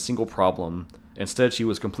gave us a single problem. Instead, she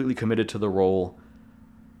was completely committed to the role.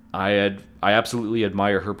 I absolutely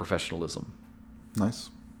admire her professionalism. Nice.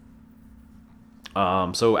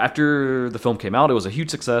 So after the film came out, it was a huge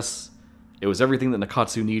success. It was everything that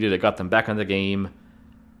Nakatsu needed. It got them back in the game.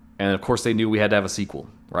 And of course, they knew we had to have a sequel,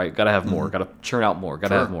 right? Got to have more. Got to churn out more. Got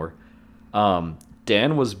to have more.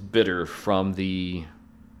 Dan was bitter from the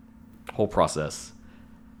whole process.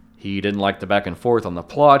 He didn't like the back and forth on the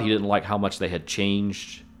plot. He didn't like how much they had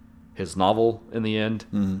changed his novel in the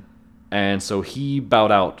end. And so he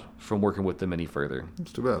bowed out from working with them any further.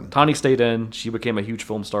 That's too bad. Tani stayed in. She became a huge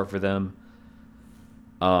film star for them.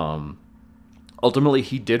 Ultimately,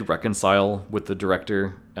 he did reconcile with the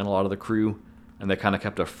director and a lot of the crew, and they kind of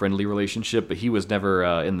kept a friendly relationship, but he was never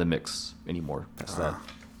in the mix anymore. That's that.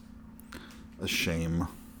 A shame.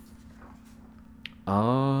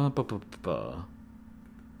 I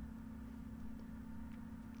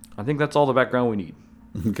think that's all the background we need.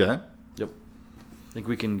 Okay. Yep. I think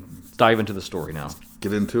we can dive into the story now.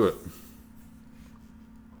 Get into it.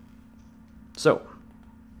 So,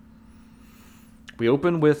 we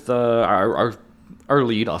open with our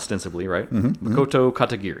lead, ostensibly, right? Makoto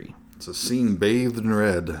Katagiri. It's a scene bathed in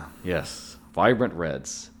red. Yes, vibrant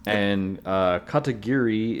reds. And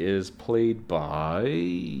Katagiri is played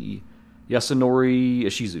by Yasunori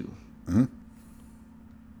Ishizu.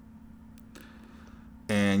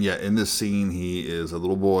 And yeah, in this scene, he is a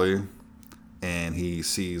little boy, and he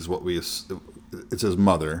sees it's his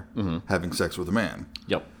mother having sex with a man.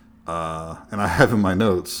 Yep. And I have in my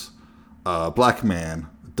notes, black man,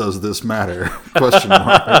 does this matter? Question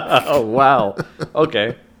mark. Oh, wow.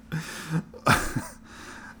 Okay.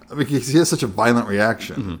 I mean, he has such a violent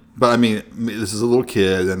reaction. But I mean, this is a little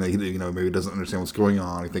kid, and he, maybe doesn't understand what's going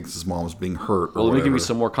on. He thinks his mom is being hurt. Well, let me give you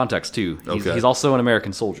some more context too. He's also an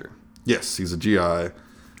American soldier. Yes, he's a GI.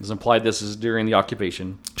 It's implied this is during the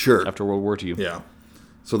occupation. Sure. After World War II. Yeah.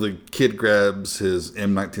 So the kid grabs his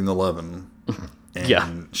M1911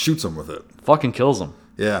 and shoots him with it. Fucking kills him.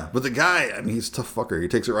 Yeah, but the guy, I mean, he's a tough fucker. He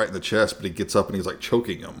takes it right in the chest, but he gets up and he's like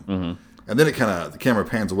choking him. And then the camera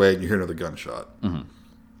pans away and you hear another gunshot. And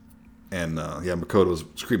Makoto's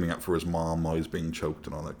screaming out for his mom while he's being choked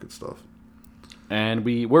and all that good stuff. And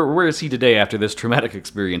where is he today after this traumatic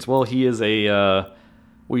experience? Well, he is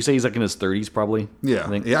you say he's like in his 30s probably? Yeah, I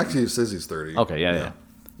think. He actually says he's 30. Okay, yeah.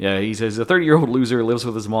 Yeah, he says a 30-year-old loser lives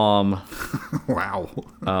with his mom. Wow.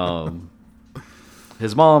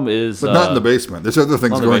 His mom is... But not in the basement. There's other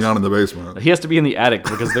things going on in the basement. He has to be in the attic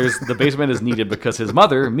because the basement is needed because his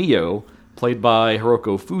mother, Mio, played by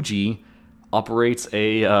Hiroko Fuji, operates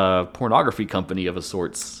a pornography company of a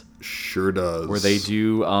sorts, Sure does. where they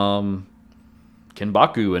do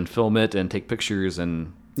kenbaku and film it and take pictures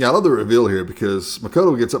and... Yeah, I love the reveal here because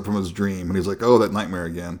Makoto gets up from his dream and he's like, oh, that nightmare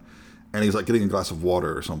again. And he's like getting a glass of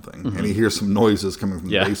water or something. And he hears some noises coming from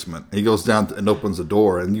the basement. And he goes down and opens the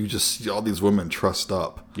door and you just see all these women trussed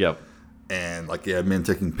up. Yep. And like, men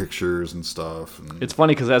taking pictures and stuff. And, It's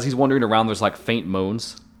funny because as he's wandering around, there's like faint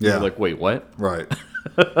moans. Yeah. You're like, wait, what? right.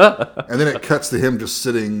 And then it cuts to him just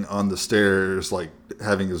sitting on the stairs, like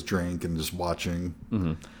having his drink and just watching.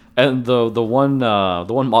 And the one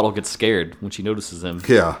model gets scared when she notices him.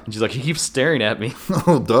 Yeah. And she's like, he keeps staring at me.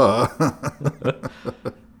 Oh, duh.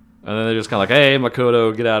 And then they're just kind of like, hey,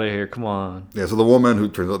 Makoto, get out of here. Come on. Yeah, so the woman who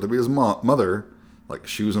turns out to be his mother, like,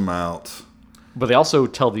 shoos him out. But they also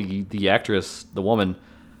tell the actress, the woman,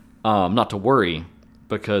 not to worry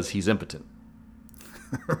because he's impotent.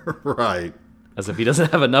 Right. As if he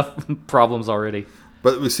doesn't have enough problems already.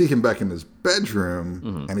 But we see him back in his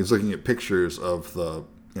bedroom, and he's looking at pictures of the,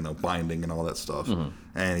 binding and all that stuff.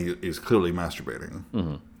 And he's clearly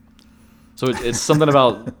masturbating. So it's something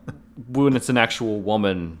about when it's an actual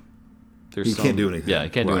woman. He can't do anything. Yeah, he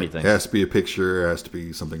can't do anything. It has to be a picture. It has to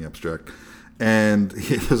be something abstract. And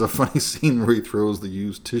there's a funny scene where he throws the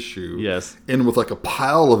used tissue in with like a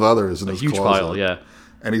pile of others in his huge closet. pile, yeah.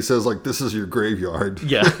 And he says, like, this is your graveyard.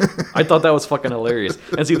 Yeah, I thought that was fucking hilarious.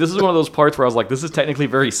 And see, this is one of those parts where I was like, this is technically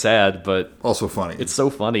very sad, but... Also funny. It's so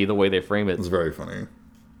funny the way they frame it. It's very funny.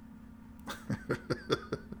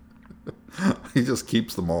 He just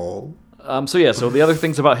keeps them all. So the other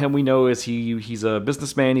things about him we know is he's a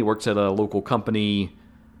businessman. He works at a local company.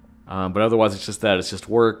 But otherwise, it's just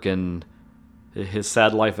work and his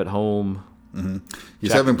sad life at home.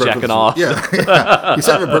 He's having breakfast. Jacking off. Yeah. He's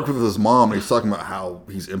having breakfast with his mom, and he's talking about how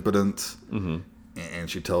he's impotent. And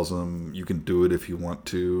she tells him, you can do it if you want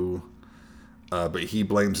to. But he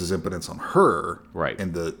blames his impotence on her. Right.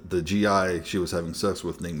 And the GI she was having sex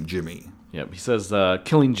with named Jimmy. Yep. He says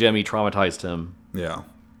killing Jimmy traumatized him. Yeah.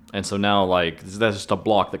 And so now, like, that's just a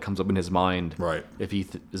block that comes up in his mind. Right. If he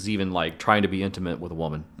is even, like, trying to be intimate with a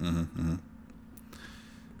woman.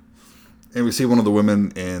 And we see one of the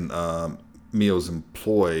women in Mio's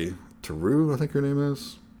employ, Teru, I think her name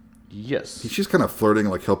is. Yes. She's kind of flirting,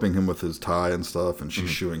 like helping him with his tie and stuff, and she's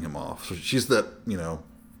shooing him off. So she's that,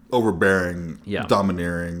 overbearing,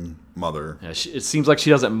 domineering mother. Yeah, it seems like she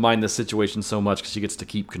doesn't mind this situation so much because she gets to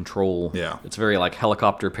keep control. Yeah. It's very, like,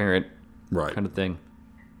 helicopter parent kind of thing.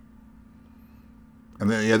 And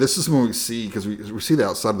then, this is when we see, because we see the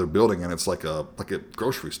outside of their building, and it's like a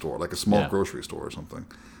grocery store, like a small grocery store or something,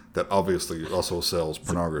 that obviously also sells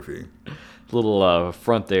pornography. Little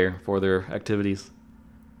front there for their activities.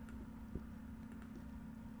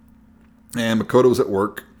 And Makoto's at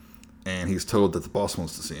work, and he's told that the boss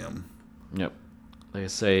wants to see him. Yep. They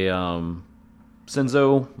say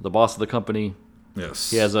Senzo, the boss of the company, Yes.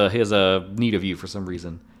 he has a need of you for some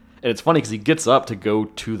reason. And it's funny because he gets up to go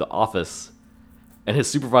to the office. And his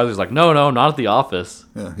supervisor's like, no, not at the office.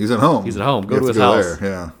 Yeah, he's at home. He's at home. Go to his house.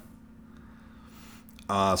 There.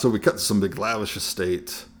 Yeah. So we cut to some big lavish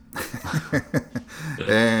estate.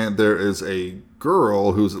 And there is a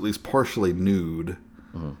girl who's at least partially nude,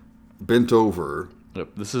 bent over. Yep.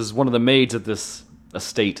 This is one of the maids at this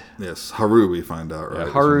estate. Yes, Haru, we find out, right?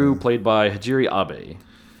 Yeah, Haru, played by Hajiri Abe.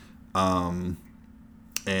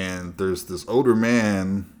 And there's this older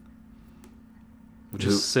man... Which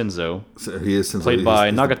is Senzo. He is Senzo. Played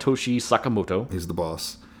by Nagatoshi Sakamoto. He's the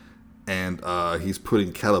boss. And he's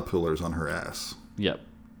putting caterpillars on her ass. Yep.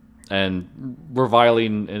 And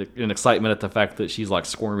reviling in excitement at the fact that she's like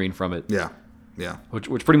squirming from it. Yeah.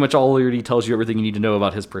 Which pretty much already tells you everything you need to know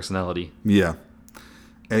about his personality. Yeah.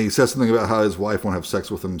 And he says something about how his wife won't have sex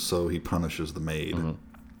with him, so he punishes the maid.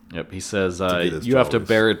 Yep. He says, you have to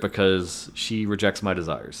bear it because she rejects my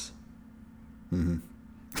desires.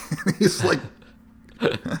 He's like...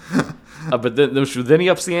 But then he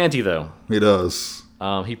ups the ante, though. He does.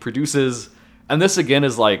 He produces, and this again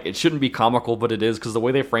is like, it shouldn't be comical, but it is, because the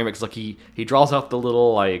way they frame it is like he draws out the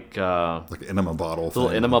little like enema bottle,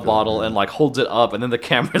 bottle, and like holds it up, and then the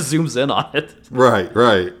camera zooms in on it.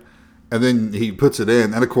 Right. And then he puts it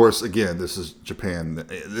in, and of course, again, this is Japan.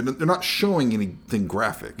 They're not showing anything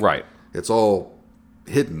graphic. Right. It's all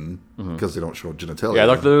hidden because they don't show genitalia.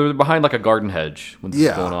 Yeah, they're behind like a garden hedge when this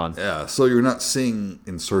is going on. Yeah, so you're not seeing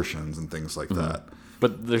insertions and things like that.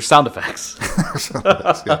 But there's sound effects.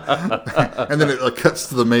 And then it cuts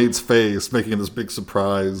to the maid's face, making this big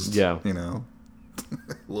surprise. Yeah.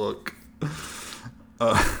 Look.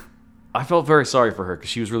 I felt very sorry for her because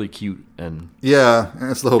she was really cute and. Yeah,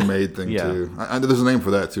 and it's the whole maid thing too. There's a name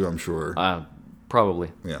for that too, I'm sure.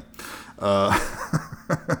 Probably. Yeah.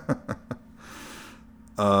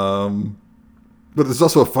 But there's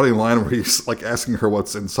also a funny line where he's like asking her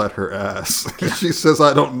what's inside her ass. She says,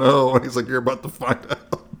 "I don't know," and he's like, "You're about to find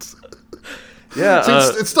out." Yeah, See,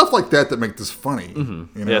 it's stuff like that make this funny.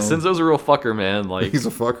 Mm-hmm. You know? Yeah, Sinzo's a real fucker, man. Like He's a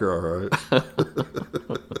fucker, all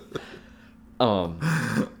right.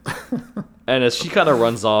 And as she kind of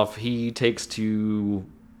runs off, he takes to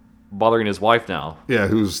bothering his wife now. Yeah,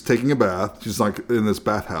 who's taking a bath. She's like in this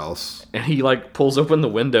bathhouse. And he like pulls open the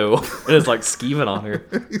window and is like scheming on her.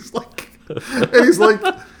 He's like,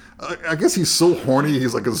 I guess he's so horny.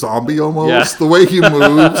 He's like a zombie almost. Yeah. The way he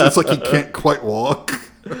moves, it's like he can't quite walk.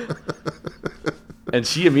 And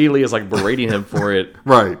she immediately is like berating him for it.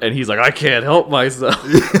 Right. And he's like, I can't help myself.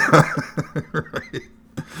 Right.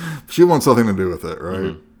 She wants something to do with it,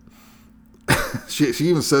 right? Mm-hmm. She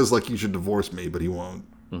even says like, you should divorce me, but he won't.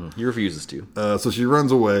 Mm-hmm. He refuses to. So she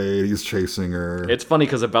runs away. He's chasing her. It's funny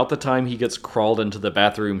because about the time he gets crawled into the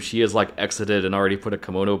bathroom, she has like exited and already put a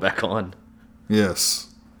kimono back on.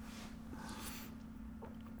 Yes.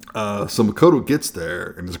 So Makoto gets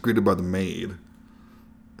there and is greeted by the maid,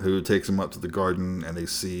 who takes him up to the garden, and they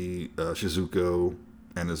see Shizuko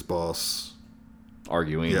and his boss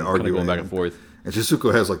Arguing. Yeah, Kind of arguing. going back and forth. And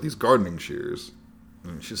Shizuko has like these gardening shears.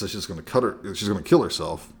 And she says she's going to cut her. She's going to kill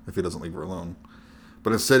herself if he doesn't leave her alone.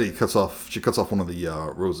 But instead, she cuts off one of the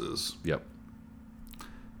roses, Yep.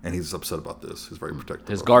 and he's upset about this. He's very protective.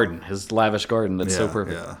 His of garden. His lavish garden that's so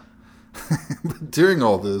perfect. Yeah. But during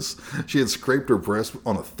all this, she had scraped her breast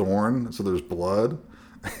on a thorn, so there's blood.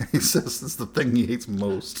 He says it's the thing he hates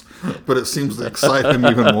most, but it seems to excite him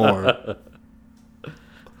even more.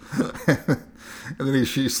 And then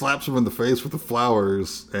she slaps him in the face with the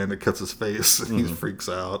flowers, and it cuts his face, and he freaks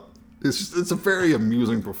out. It's a very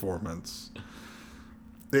amusing performance.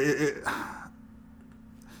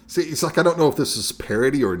 See, it's like I don't know if this is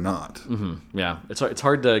parody or not. Mm-hmm. Yeah. It's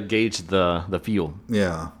hard to gauge the feel.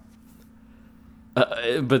 Yeah.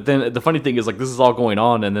 But then the funny thing is, like, this is all going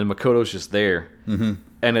on, and then Makoto's just there. Mm-hmm.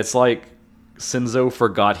 And it's like Sinzo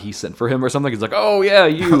forgot he sent for him or something. He's like, oh, yeah,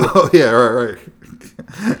 you. Oh, yeah, right.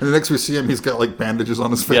 And the next we see him, he's got, like, bandages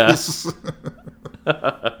on his face.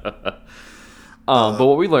 Yeah. But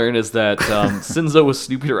what we learn is that Sinzo was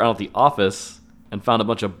snooping around at the office and found a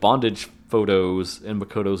bunch of bondage photos in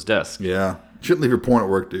Makoto's desk. Yeah. Shouldn't leave your porn at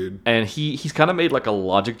work, dude. And he's kind of made, like, a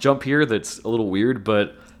logic jump here that's a little weird,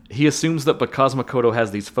 but he assumes that because Makoto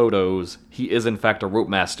has these photos, he is in fact a rope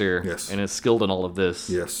master. Yes. And is skilled in all of this.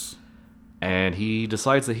 Yes. And he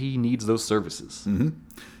decides that he needs those services. Mm-hmm.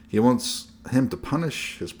 He wants him to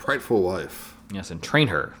punish his prideful wife. Yes, and train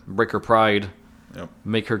her, break her pride, Yep.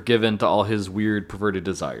 make her give in to all his weird, perverted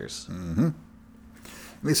desires. Mm-hmm. And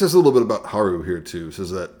he says a little bit about Haru here, too. He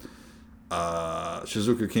says that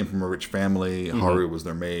Shizuku came from a rich family. Mm-hmm. Haru was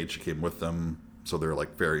their maid. She came with them. So they're,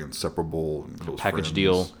 like, very inseparable and close Package friends.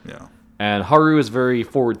 deal. Yeah. And Haru is very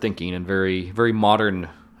forward-thinking and very, very modern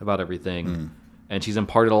about everything. Mm. And she's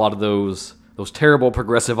imparted a lot of those terrible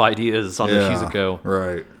progressive ideas onto Shizuko.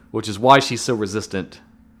 Right. Which is why she's so resistant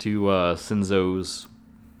to Sinzo's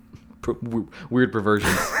weird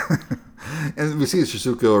perversions. And we see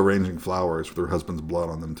Shizuko arranging flowers with her husband's blood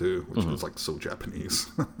on them, too, which is, like, so Japanese.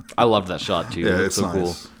 I loved that shot, too. Yeah, It's it's so nice.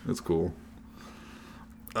 cool. It's cool.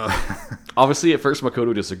 Obviously, at first,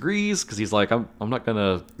 Makoto disagrees because he's like, I'm not going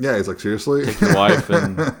to Yeah, he's like, seriously? take your wife,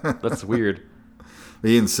 and that's weird.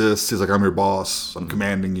 He insists. He's like, I'm your boss. I'm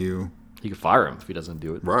commanding you. He could fire him if he doesn't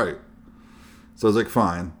do it. Right. So I was like,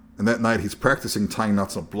 fine. And that night, he's practicing tying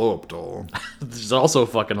knots on a blow-up doll. Which is also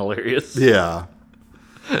fucking hilarious. Yeah.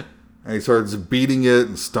 And he starts beating it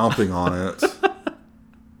and stomping on it.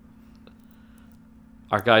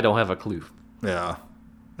 Our guy don't have a clue. Yeah.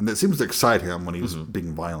 And it seems to excite him when he's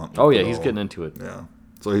being violent. Oh, with yeah, the he's doll. getting into it. Yeah.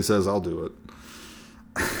 So he says, I'll do it.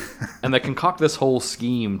 And they concoct this whole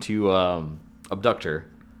scheme to abduct her.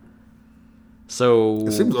 So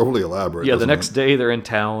It seems overly elaborate. yeah, the doesn't next it? day they're in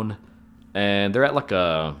town, and they're at like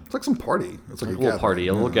a It's like some party. It's like a little gathering. party,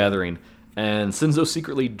 a little gathering, and Sinzo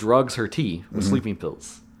secretly drugs her tea with sleeping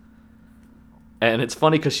pills. And it's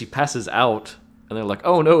funny because she passes out, and they're like,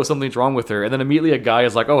 "Oh no, something's wrong with her." And then immediately a guy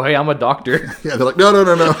is like, "Oh hey, I'm a doctor." Yeah, they're like, no.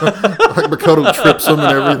 Like Makoto trips him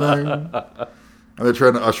and everything. And they're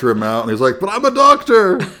trying to usher him out, and he's like, but I'm a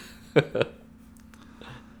doctor.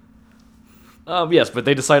 Yes, but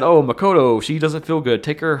they decide, "Oh, Makoto, she doesn't feel good.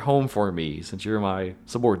 Take her home for me, since you're my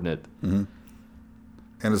subordinate." And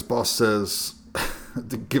his boss says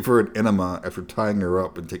to give her an enema after tying her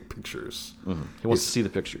up and take pictures. He wants to see the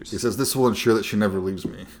pictures. He says, this will ensure that she never leaves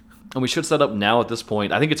me. And we should set up now at this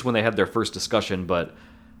point. I think it's when they had their first discussion, but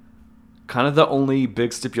kind of the only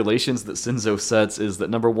big stipulations that Sinzo sets is that,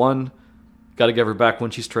 number one, got to give her back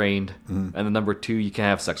when she's trained. And then number 2, you can't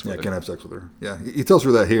have sex with Yeah, her. can't have sex with her. Yeah, he tells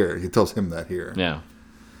her that here. He tells him that here. Yeah.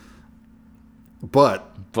 But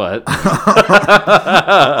on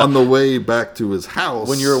the way back to his house...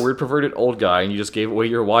 When you're a weird perverted old guy and you just gave away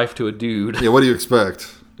your wife to a dude. Yeah, what do you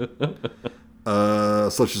expect?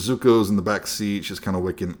 So Shizuko's in the back seat. She's kind of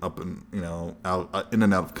waking up and, out in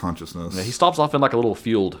and out of consciousness. Yeah, he stops off in like a little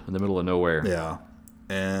field in the middle of nowhere. Yeah.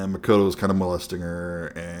 And Makoto's kind of molesting her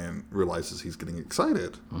and realizes he's getting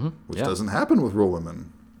excited, which doesn't happen with real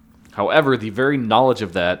women. However, the very knowledge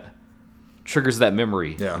of that triggers that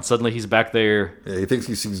memory. Yeah. And suddenly he's back there. Yeah, he thinks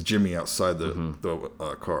he sees Jimmy outside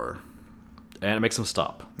the car. And it makes him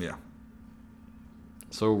stop. Yeah.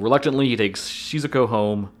 So reluctantly, he takes Shizuko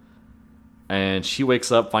home. And she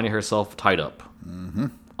wakes up finding herself tied up.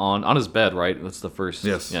 On his bed, right? That's the first.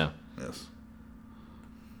 Yes. Yeah. Yes.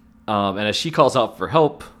 And as she calls out for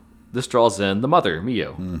help, this draws in the mother,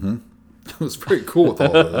 Mio. It was very cool with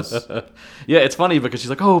all this. Yeah, it's funny because she's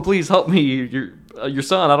like, "Oh, please help me! Your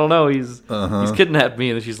son. I don't know. He's kidnapped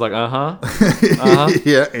me." And then she's like,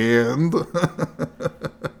 Yeah, and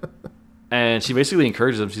and she basically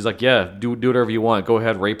encourages him. She's like, "Yeah, do whatever you want. Go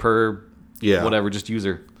ahead, rape her. yeah, Whatever. Just use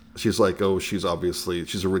her." She's like, oh, she's a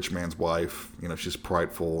rich man's wife. She's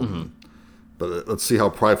prideful. But let's see how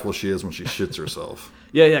prideful she is when she shits herself.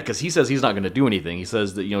 Yeah, because he says he's not going to do anything. He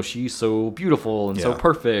says that she's so beautiful and so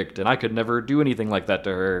perfect, and I could never do anything like that to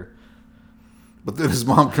her. But then his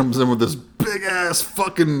mom comes in with this big ass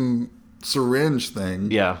fucking syringe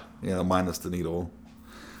thing. Yeah. Minus the needle.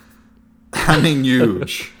 I mean,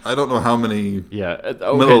 huge. I don't know how many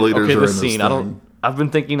milliliters are in this scene. thing. I've been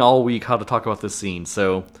thinking all week how to talk about this scene.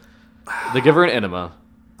 So they give her an enema.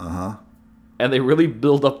 And they really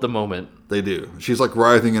build up the moment. They do. She's like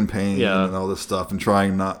writhing in pain Yeah. and all this stuff and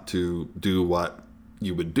trying not to do what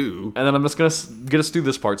you would do. And then I'm just going to get us through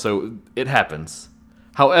this part. So it happens.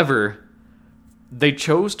 However, they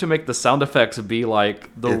chose to make the sound effects be like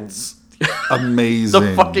It's amazing.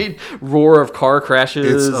 the fucking roar of car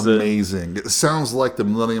crashes. It's amazing. It sounds like the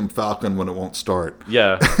Millennium Falcon when it won't start.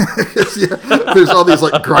 Yeah. There's all these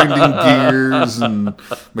like grinding gears and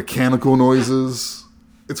mechanical noises.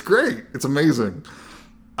 It's great. It's amazing.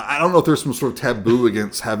 I don't know if there's some sort of taboo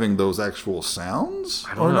against having those actual sounds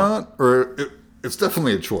or not. Or it's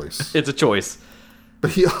definitely a choice. It's a choice.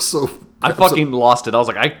 But he also... I fucking lost it. I was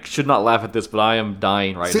like, I should not laugh at this, but I am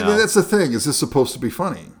dying right now. That's the thing. Is this supposed to be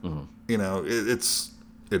funny?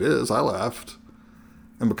 It is. I laughed.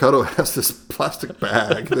 And Makoto has this plastic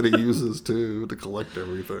bag that he uses to collect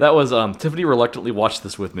everything. That was Tiffany reluctantly watched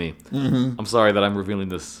this with me. I'm sorry that I'm revealing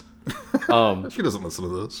this. She doesn't listen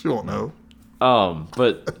to this. She won't know.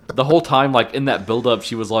 But the whole time, like in that build-up,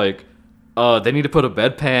 she was like, they need to put a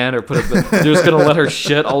bedpan or they're just gonna let her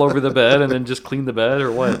shit all over the bed and then just clean the bed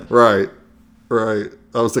or what? Right.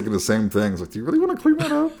 I was thinking the same thing. I was like, do you really want to clean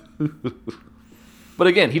that up? But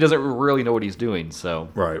again, he doesn't really know what he's doing, so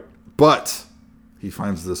Right. But he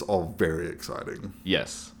finds this all very exciting.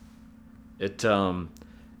 yes, it kind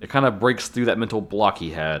of breaks through that mental block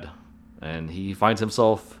he had, and he finds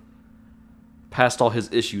himself past all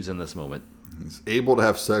his issues in this moment. He's able to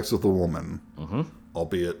have sex with a woman,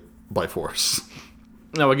 albeit by force.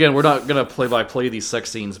 Now, again, we're not going to play-by-play these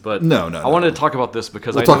sex scenes, but No. I wanted to talk about this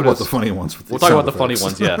because We'll I talk about noticed- the funny ones. We'll talk about the funny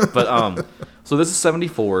ones, yeah. But so this is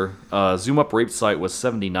 74. Zoom Up Rape Site was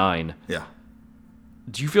 79. Yeah.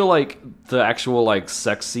 Do you feel like the actual like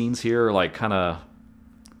sex scenes here are like kind of,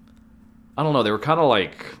 I don't know, they were kind of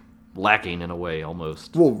like lacking in a way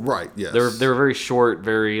almost. Well, right. Yes. They were very short,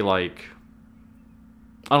 very like,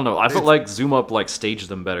 I don't know. I felt like Zoom Up like staged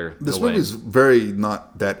them better. This in a way. movie's very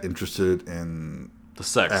not that interested in the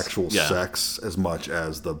sex, actual yeah. sex as much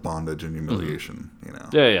as the bondage and humiliation.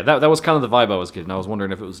 Yeah. That was kind of the vibe I was getting. I was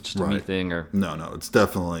wondering if it was just a me Right. thing or. No, it's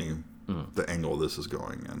definitely the angle this is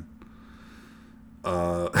going in.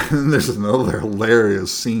 And there's another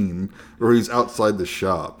hilarious scene where he's outside the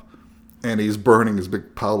shop and he's burning his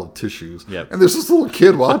big pile of tissues. Yep. And there's this little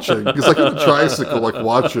kid watching. He's like on a tricycle, like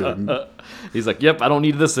watching. He's like, "Yep, I don't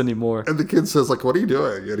need this anymore." And the kid says, like, "What are you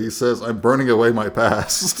doing?" And he says, "I'm burning away my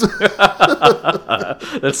past."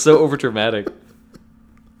 That's so overdramatic.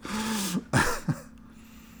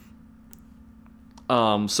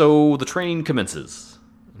 So the training commences.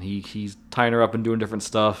 He's tying her up and doing different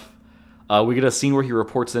stuff. We get a scene where he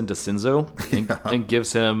reports in to Shinzo and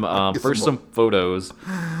gives him first some photos,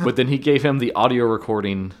 but then he gave him the audio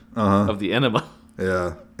recording of the enema.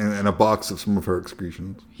 Yeah, and a box of some of her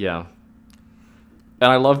excretions. Yeah.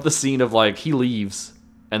 And I love the scene of, like, he leaves,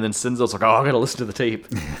 And then Shinzo's like, oh, I gotta listen to the tape.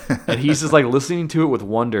 And he's just like listening to it with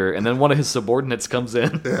wonder. And then one of his subordinates comes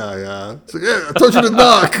in. Yeah. It's like, yeah, I told you to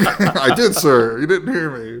knock. I did, sir. You didn't hear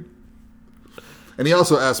me. And he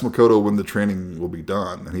also asks Makoto when the training will be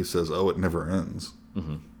done. And he says, oh, it never ends.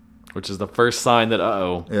 Mm-hmm. Which is the first sign that,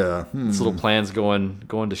 yeah, this little plan's going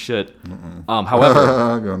to shit.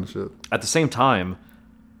 However, going to shit. At the same time,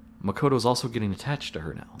 Makoto's also getting attached to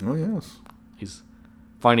her now. Oh, yes. He's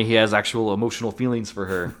finding he has actual emotional feelings for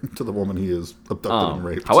her. To the woman he is abducted and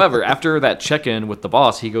raped. However, after that check-in with the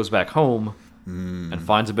boss, he goes back home and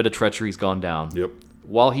finds a bit of treachery's gone down. Yep.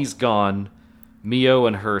 While he's gone, Mio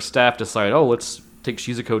and her staff decide, let's take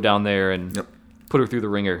Shizuko down there and put her through the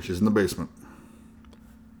ringer. She's in the basement.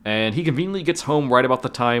 And he conveniently gets home right about the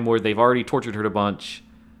time where they've already tortured her a bunch.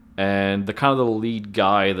 And the kind of the lead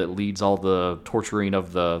guy that leads all the torturing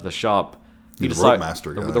of the shop, the rope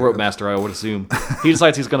master guy. The rope master, I would assume. He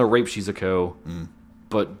decides he's going to rape Shizuko.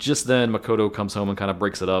 But just then, Makoto comes home and kind of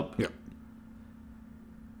breaks it up. Yep.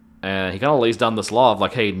 And he kind of lays down this law of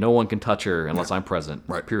like, hey, no one can touch her unless I'm present.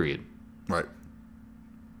 Right. Period. Right.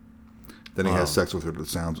 Then he has sex with her to the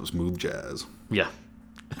sounds of smooth jazz. Yeah.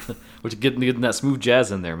 Which getting that smooth jazz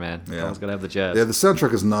in there, man. Yeah. Always gotta have the jazz. Yeah, the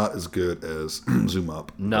soundtrack is not as good as Zoom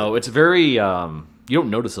Up. No, it's very you don't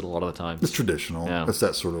notice it a lot of the time. It's traditional. Yeah. It's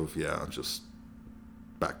that sort of just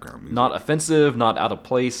background music. Not offensive, not out of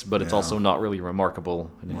place, but it's also not really remarkable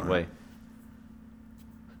in any way.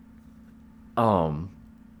 And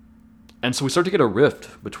so we start to get a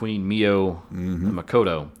rift between Mio and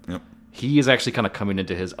Makoto. Yep. He is actually kind of coming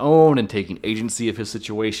into his own and taking agency of his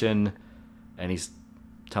situation, and he's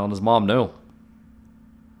telling his mom no.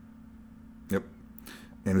 Yep.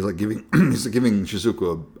 And he's like giving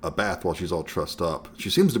Shizuko a bath while she's all trussed up. She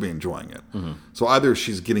seems to be enjoying it. So either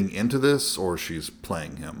she's getting into this or she's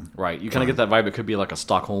playing him. Right. You kind of get that vibe. It could be like a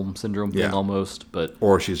Stockholm syndrome thing almost, but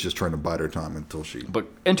or she's just trying to bide her time until she. But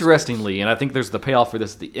interestingly, and I think there's the payoff for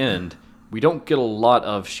this at the end, we don't get a lot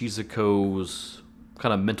of Shizuko's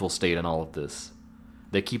kind of mental state in all of this.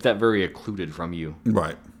 They keep that very occluded from you.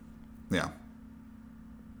 Right. Yeah.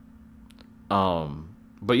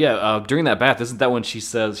 But yeah, during that bath, isn't that when she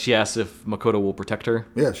asks if Makoto will protect her?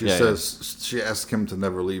 Yeah, she asks him to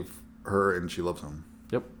never leave her, and she loves him.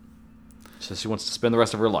 Yep. She says she wants to spend the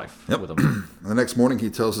rest of her life with him. And the next morning, he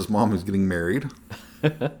tells his mom he's getting married.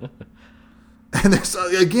 And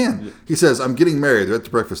again, he says, I'm getting married. They're at the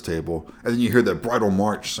breakfast table. And then you hear that bridal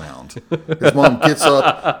march sound. His mom gets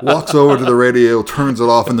up, walks over to the radio, turns it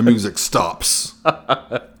off, and the music stops.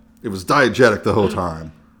 It was diegetic the whole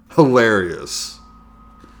time. Hilarious.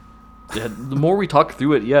 Yeah, the more we talk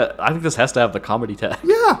through it, I think this has to have the comedy tag.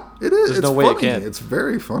 Yeah, it is. There's no way it can. It's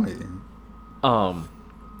very funny.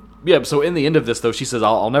 Yeah, so in the end of this, though, she says,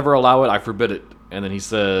 I'll never allow it. I forbid it. And then he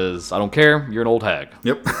says, I don't care. You're an old hag.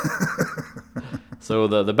 Yep. So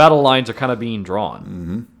the battle lines are kind of being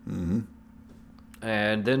drawn.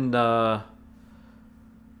 And then,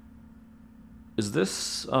 is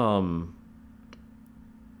this,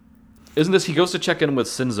 isn't this, he goes to check in with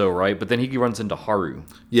Shinzo, right? But then he runs into Haru.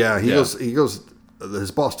 Yeah, he goes,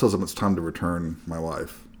 his boss tells him it's time to return my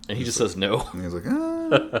wife. And he just says no. And he's like,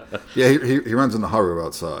 Yeah, he runs into Haru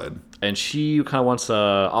outside. And she kind of wants an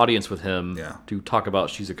audience with him to talk about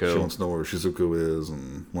Shizuko. She wants to know where Shizuko is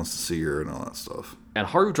and wants to see her and all that stuff. And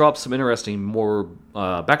Haru drops some interesting, more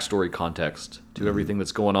backstory context to everything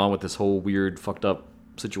that's going on with this whole weird, fucked up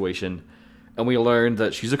situation. And we learned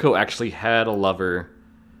that Shizuko actually had a lover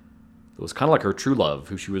that was kind of like her true love,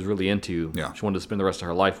 who she was really into. Yeah. She wanted to spend the rest of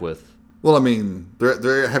her life with. Well, I mean,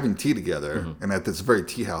 they're having tea together, and at this very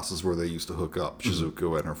tea house is where they used to hook up,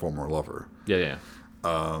 Shizuko and her former lover. Yeah.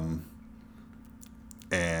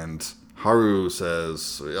 And Haru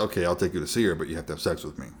says, okay, I'll take you to see her, but you have to have sex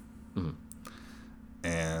with me.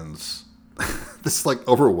 And this,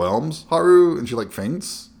 overwhelms Haru, and she,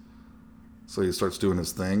 faints. So he starts doing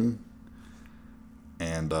his thing,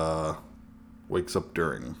 and wakes up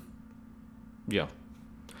during. Yeah.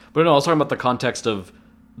 But no, I was talking about the context of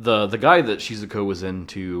the guy that Shizuko was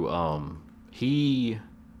into, he...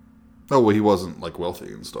 Oh, well, he wasn't,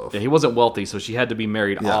 wealthy and stuff. Yeah, he wasn't wealthy, so she had to be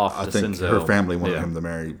married off to I think Shinzo. her family wanted him to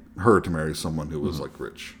marry someone who was,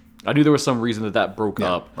 rich. I knew there was some reason that broke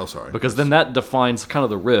up. Oh, sorry. Because then that defines kind of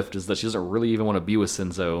the rift, is that she doesn't really even want to be with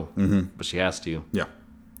Shinzo, but she has to. Yeah.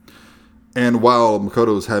 And while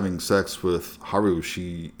Makoto is having sex with Haru,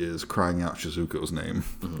 she is crying out Shizuko's name.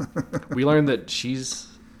 We learned that she's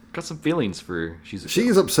got some feelings for Shizuko. She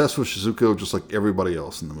is obsessed with Shizuko just like everybody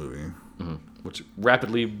else in the movie. Which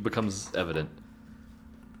rapidly becomes evident.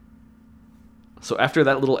 So after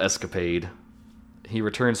that little escapade, he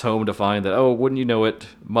returns home to find that, wouldn't you know it,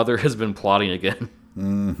 Mother has been plotting again.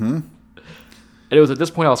 Mm-hmm. And it was at this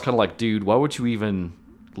point I was kind of like, dude, why would you even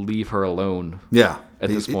leave her alone? Yeah. At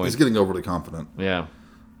this point. He's getting overly confident. Yeah.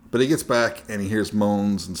 But he gets back and he hears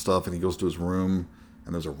moans and stuff, and he goes to his room,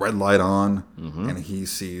 and there's a red light on, and he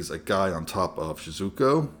sees a guy on top of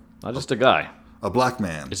Shizuko. Not just a guy. A black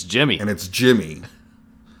man. It's Jimmy. And it's Jimmy.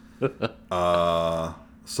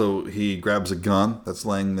 So he grabs a gun that's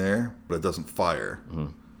laying there, but it doesn't fire.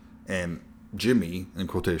 And Jimmy, in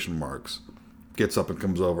quotation marks, gets up and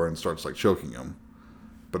comes over and starts like choking him.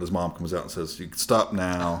 But his mom comes out and says, "You can stop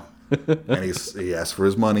now." And he asks for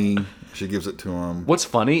his money. She gives it to him. What's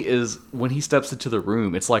funny is when he steps into the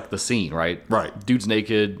room, it's like the scene, right? Right. Dude's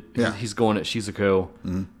naked. Yeah. He's going at Shizuko.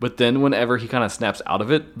 But then whenever he kind of snaps out of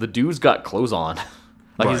it, the dude's got clothes on.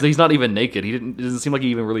 Like Right. he's not even naked. It doesn't seem like he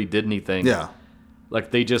even really did anything. Yeah.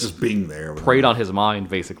 Like they just Being there. preyed on his mind,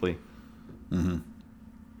 basically.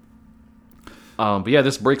 But yeah,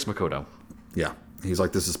 this breaks Makoto. Yeah. He's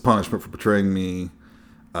like, "This is punishment for betraying me."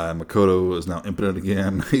 Makoto is now impotent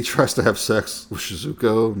again. He tries to have sex with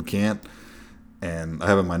Shizuko and can't. And I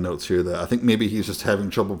have in my notes here that I think maybe he's just having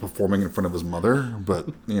trouble performing in front of his mother, but,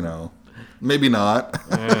 maybe not.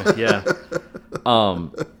 Yeah.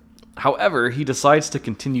 However, he decides to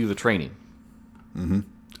continue the training.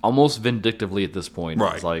 Almost vindictively at this point.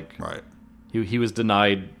 Right. It's like Right. he was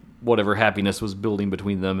denied whatever happiness was building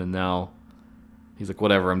between them, and now he's like,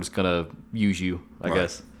 whatever, I'm just gonna use you, I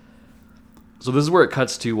guess. So this is where it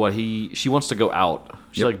cuts to what she wants to go out.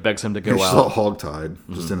 She like begs him to go She's out. all hogtied,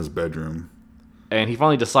 just in his bedroom. And he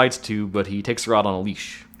finally decides to, but he takes her out on a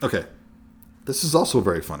leash. Okay. This is also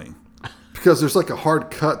very funny. Because there's like a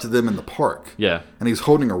hard cut to them in the park. Yeah. And he's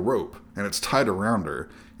holding a rope, and it's tied around her.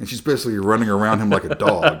 And she's basically running around him like a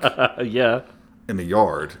dog Yeah. in the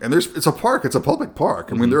yard. And it's a park. It's a public park.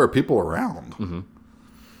 I mean, there are people around.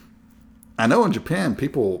 I know in Japan,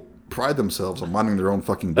 people pride themselves on minding their own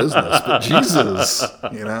fucking business. But Jesus,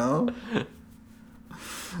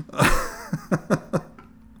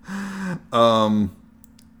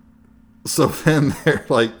 So then they're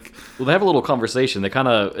like, Well, they have a little conversation.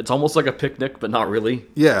 It's almost like a picnic, but not really.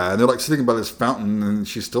 yeah, and they're like sitting by this fountain, and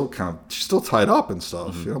she's still tied up and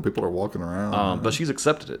stuff. People are walking around. But she's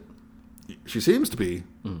accepted it. She seems to be,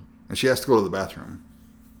 and she has to go to the bathroom.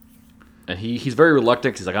 And he's very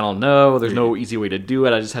reluctant. He's like, I don't know. There's no easy way to do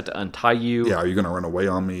it. I just have to untie you. Yeah, are you going to run away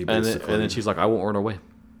on me? And Basically. then she's like, I won't run away.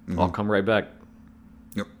 I'll come right back.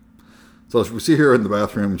 Yep. So we see her in the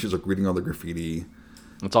bathroom, and she's like reading all the graffiti.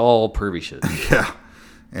 It's all pervy shit. Yeah.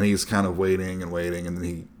 And he's kind of waiting, and then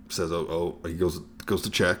he says, he goes to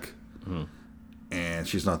check, and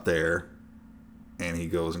she's not there. And he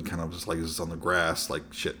goes and kind of just like is on the grass, like,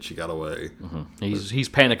 shit, she got away. He's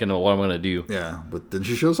panicking on what I'm going to do. Yeah, but then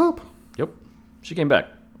she shows up. Yep. She came back.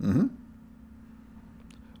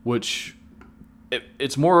 Which,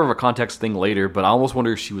 it's more of a context thing later, but I almost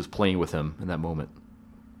wonder if she was playing with him in that moment.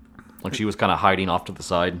 Like she was kind of hiding off to the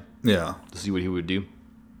side. Yeah. To see what he would do.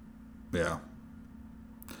 Yeah.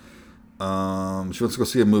 She wants to go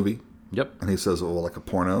see a movie. Yep. And he says, well, like a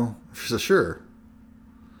porno? She says, sure.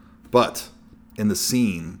 But in the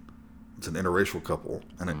scene, it's an interracial couple,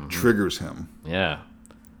 and it triggers him. Yeah.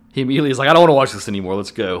 He immediately is like, I don't want to watch this anymore.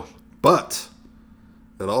 Let's go. But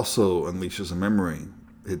it also unleashes a memory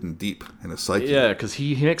hidden deep in his psyche. Yeah, because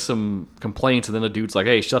he makes some complaints, and then the dude's like,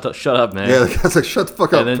 hey, shut up, man. Yeah, the guy's like, shut the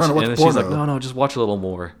fuck up. And then, I'm trying to watch and then porno. she's like, no, just watch a little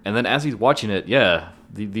more. And then as he's watching it,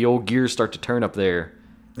 the old gears start to turn up there.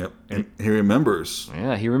 Yep. And he remembers.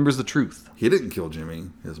 Yeah, he remembers the truth. He didn't kill Jimmy.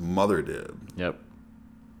 His mother did. Yep.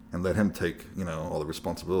 And let him take, all the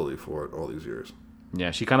responsibility for it all these years. Yeah,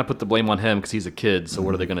 she kind of put the blame on him because he's a kid, so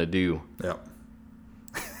what are they going to do? Yep.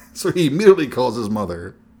 So he immediately calls his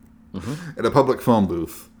mother at a public phone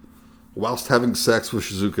booth whilst having sex with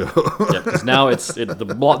Shizuko. Yeah, because now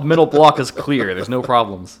the middle block is clear. There's no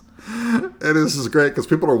problems. And this is great because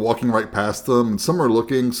people are walking right past them, and some are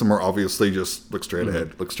looking, some are obviously just look straight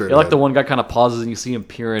ahead, Yeah, like the one guy kind of pauses and you see him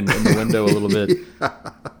peering in the window a little bit.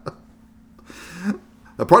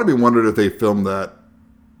 I part of me wondered if they filmed that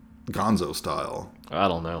Gonzo style. I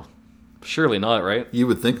don't know. Surely not, right? You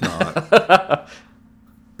would think not.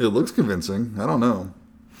 It looks convincing. I don't know.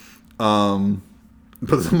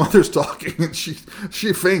 But the mother's talking and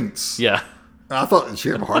she faints. Yeah. I thought, did she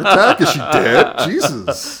have a heart attack? Is she dead?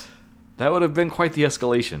 Jesus. That would have been quite the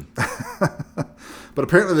escalation. But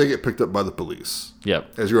apparently they get picked up by the police.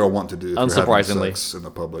 Yep. As you all want to do if Unsurprisingly. you're having sex in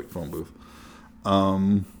a public phone booth.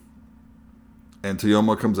 And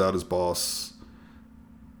Toyoma comes out as boss.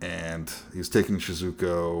 And he's taking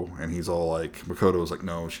Shizuko. And he's all like, Makoto's like,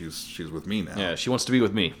 no, she's with me now. Yeah, she wants to be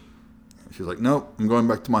with me. She's like, nope, I'm going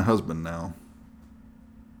back to my husband now.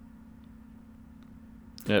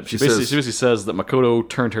 Yeah, she basically says that Makoto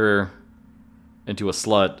turned her into a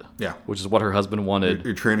slut. Yeah. Which is what her husband wanted.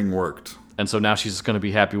 Your training worked. And so now she's going to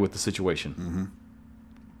be happy with the situation. Mm-hmm.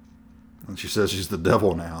 And she says she's the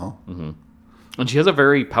devil now. Mm-hmm. And she has a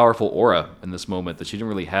very powerful aura in this moment that she didn't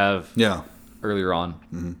really have earlier on.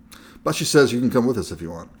 Mm-hmm. But she says you can come with us if you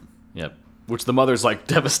want. Yep. Which the mother's like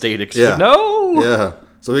devastated. She's like, no! Yeah.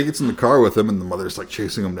 So he gets in the car with him, and the mother's like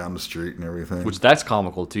chasing him down the street and everything. Which that's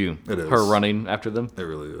comical too. It is. Her running after them. It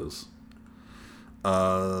really is.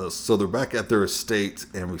 So they're back at their estate,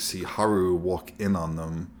 and we see Haru walk in on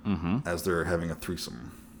them as they're having a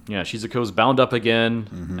threesome. Yeah, Shizuko's bound up again,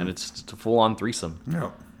 and it's just a full-on threesome.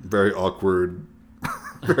 Yeah. Very awkward.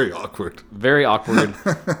 Very awkward. Very awkward.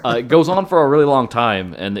 It goes on for a really long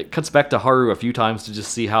time, and it cuts back to Haru a few times to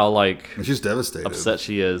just see how, like... And she's devastated. Upset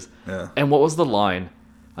she is. Yeah. And what was the line?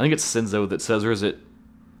 I think it's Senzo that says, or is it...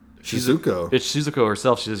 Shizuko. It's Shizuko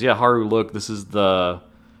herself. She says, yeah, Haru, look, this is the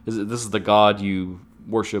god you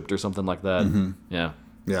worshipped or something like that. Mm-hmm. Yeah.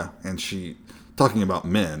 Yeah, and she... Talking about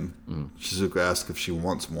men, Shizuko asks if she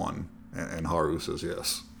wants one, and Haru says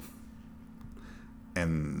yes.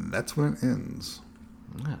 And that's when it ends.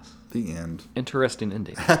 Yes. The end. Interesting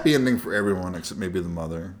ending. Happy ending for everyone except maybe the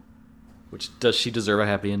mother. Which, does she deserve a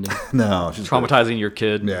happy ending? No. She's traumatizing your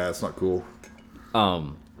kid. Yeah, it's not cool.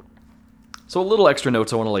 So a little extra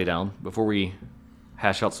notes I want to lay down before we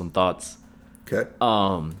hash out some thoughts. Okay.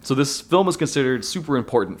 So this film is considered super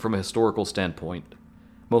important from a historical standpoint,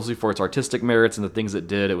 mostly for its artistic merits and the things it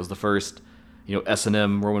did. It was the first,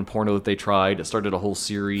 S&M Roman porno that they tried. It started a whole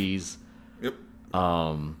series. Yep.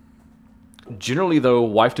 Generally, though,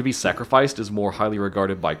 Wife to be Sacrificed is more highly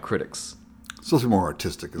regarded by critics. It's supposed to be more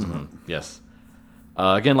artistic, isn't it? Yes.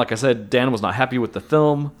 Again, like I said, Dan was not happy with the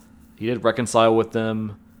film. He did reconcile with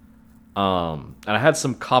them. And I had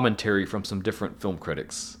some commentary from some different film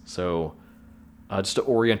critics. So just to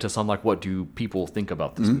orient us on what do people think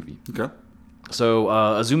about this movie. Okay. So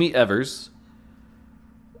Azumi Evers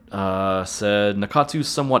said, Nakatsu's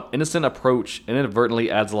somewhat innocent approach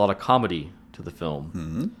inadvertently adds a lot of comedy to the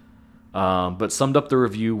film. But summed up the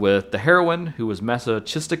review with, the heroine, who was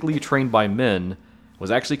masochistically trained by men,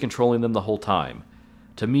 was actually controlling them the whole time.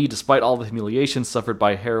 To me, despite all the humiliation suffered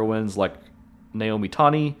by heroines like Naomi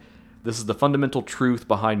Tani, this is the fundamental truth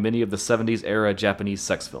behind many of the 70s era Japanese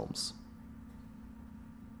sex films.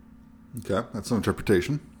 Okay, that's an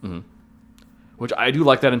interpretation. Which I do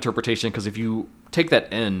like that interpretation, because if you take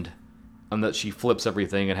that end and that she flips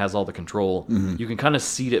everything and has all the control, you can kind of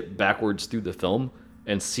seed it backwards through the film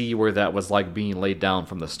and see where that was being laid down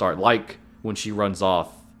from the start. Like when she runs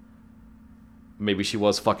off, maybe she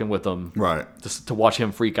was fucking with him. Right. Just to watch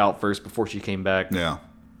him freak out first before she came back. Yeah.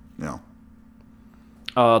 Yeah.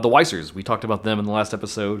 The Weissers, we talked about them in the last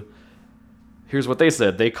episode. Here's what they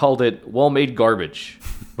said. They called it well-made garbage,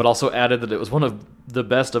 but also added that it was one of the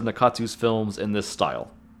best of Nakatsu's films in this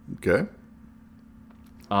style. Okay.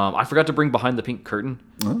 I forgot to bring Behind the Pink Curtain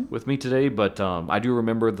with me today, but I do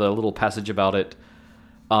remember the little passage about it.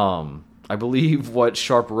 I believe what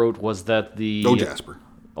Sharp wrote was that the...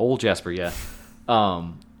 Old Jasper, yeah.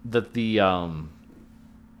 That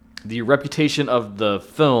the reputation of the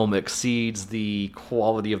film exceeds the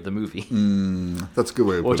quality of the movie. That's a good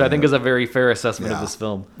way of putting it. Which I think is a very fair assessment of this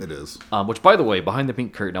film. It is. Which, by the way, Behind the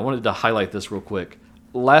Pink Curtain, I wanted to highlight this real quick.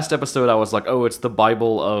 Last episode, I was like, oh, it's the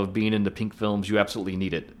Bible of being into pink films. You absolutely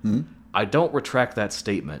need it. I don't retract that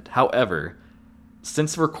statement. However,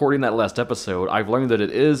 since recording that last episode, I've learned that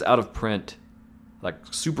it is out of print,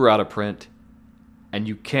 super out of print, and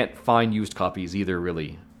you can't find used copies either,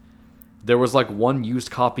 really. There was one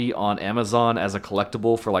used copy on Amazon as a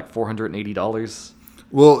collectible for $480.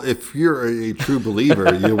 Well, if you're a true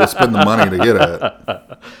believer, you will spend the money to get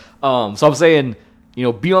it. So I'm saying,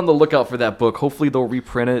 be on the lookout for that book. Hopefully they'll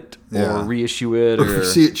reprint it or reissue it. Or if you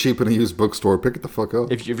see it cheap in a used bookstore, pick it the fuck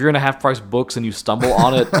up. If you're in a half-price books and you stumble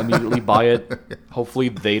on it, immediately buy it. Hopefully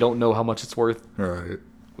they don't know how much it's worth. All right.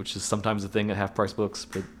 Which is sometimes a thing at half-price books.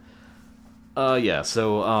 But yeah,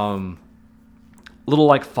 so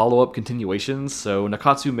little follow-up continuations. So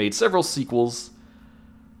Nakatsu made several sequels.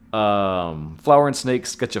 Flower and Snake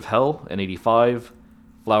Sketch of Hell in 85.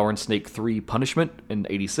 Flower and Snake 3 Punishment in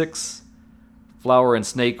 86. Flower and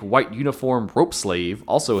Snake White Uniform Rope Slave,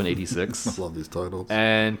 also in 86. I love these titles.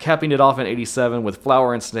 And capping it off in 87 with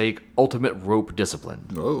Flower and Snake Ultimate Rope Discipline.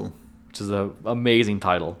 Oh. Which is an amazing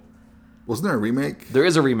title. Wasn't there a remake? There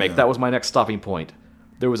is a remake. Yeah. That was my next stopping point.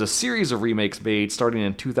 There was a series of remakes made starting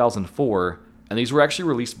in 2004, and these were actually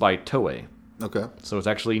released by Toei. Okay. So it's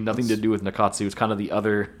actually nothing to do with Nakatsu. It's kind of the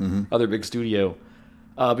other big studio.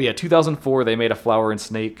 But yeah, 2004, they made a Flower and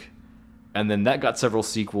Snake. And then that got several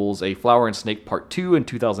sequels, a Flower and Snake Part 2 in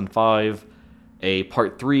 2005, a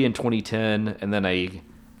Part 3 in 2010, and then a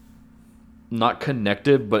not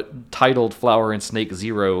connected, but titled Flower and Snake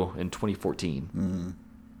Zero in 2014.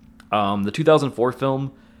 The 2004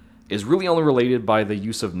 film is really only related by the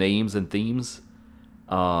use of names and themes.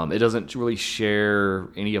 It doesn't really share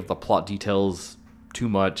any of the plot details too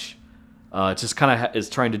much. It just kind of is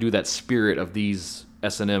trying to do that spirit of these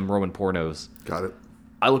S&M Roman pornos. Got it.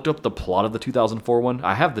 I looked up the plot of the 2004 one.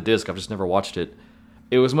 I have the disc. I've just never watched it.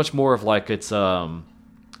 It was much more of like it's Shizuko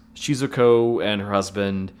and her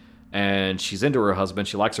husband, and she's into her husband.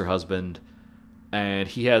 She likes her husband, and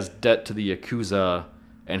he has debt to the Yakuza,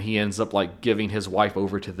 and he ends up like giving his wife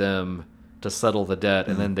over to them to settle the debt,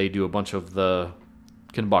 and then they do a bunch of the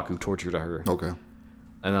Kinbaku torture to her. Okay.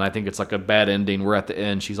 And then I think it's like a bad ending where at the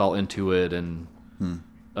end she's all into it, and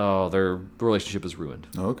their relationship is ruined.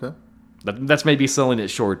 Okay. That's maybe selling it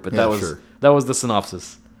short, but Yeah, that was the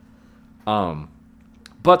synopsis.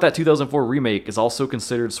 But that 2004 remake is also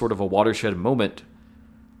considered sort of a watershed moment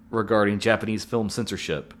regarding Japanese film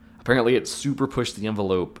censorship. Apparently, it super pushed the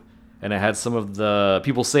envelope, and it had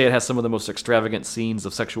people say it has some of the most extravagant scenes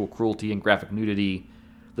of sexual cruelty and graphic nudity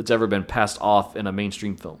that's ever been passed off in a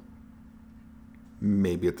mainstream film.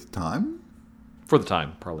 Maybe at the time? For the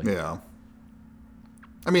time, probably. Yeah.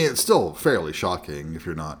 I mean, it's still fairly shocking if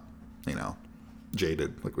you're not,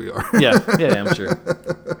 jaded like we are. yeah, I'm sure.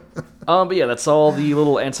 But yeah, that's all the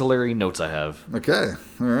little ancillary notes I have. Okay,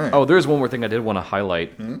 all right. Oh, there's one more thing I did want to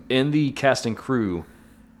highlight. In the cast and crew,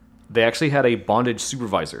 they actually had a bondage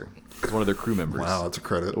supervisor as one of their crew members. Wow, that's a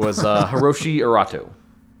credit. It was Hiroshi Arato.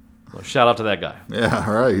 Well, shout out to that guy. Yeah,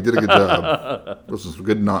 all right, you did a good job. Those are some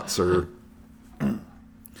good knots, sir. All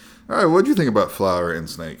right, what do you think about Flower and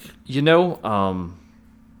Snake?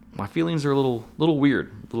 My feelings are a little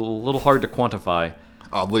weird, a little hard to quantify.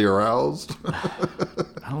 Oddly aroused?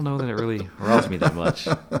 I don't know that it really aroused me that much.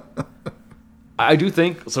 I do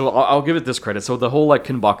think, so I'll give it this credit. So the whole like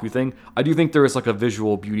Kinbaku thing, I do think there is like a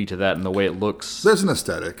visual beauty to that and the way it looks. There's an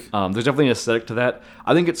aesthetic. There's definitely an aesthetic to that.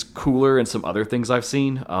 I think it's cooler in some other things I've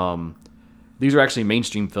seen. These are actually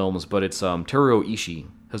mainstream films, but it's Teruo Ishii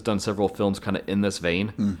has done several films kind of in this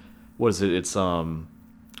vein. What is it? It's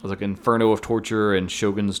like Inferno of Torture and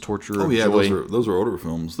Shogun's Torture of Joy. Those are older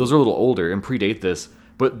films. Those are a little older and predate this.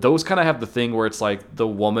 But those kind of have the thing where it's like the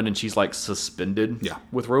woman and she's like suspended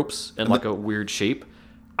with ropes in like a weird shape.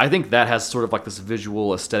 I think that has sort of like this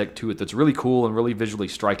visual aesthetic to it that's really cool and really visually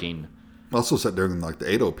striking. Also set during like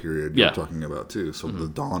the Edo period you're talking about too. So the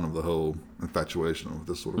dawn of the whole infatuation with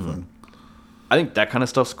this sort of thing. I think that kind of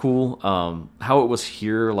stuff's cool. How it was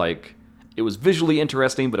here, like it was visually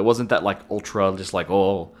interesting, but it wasn't that like ultra just like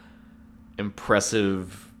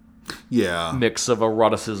impressive mix of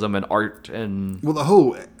eroticism and art and the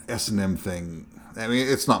whole S&M thing, I mean,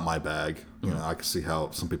 it's not my bag. I can see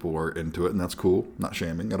how some people were into it, and that's cool. Not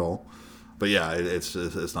shaming at all, but yeah,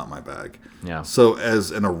 it's not my bag. Yeah. So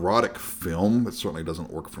as an erotic film, it certainly doesn't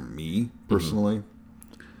work for me personally.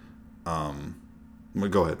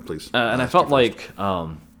 Go ahead, please. And I felt like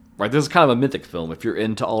right, this is kind of a mythic film. If you're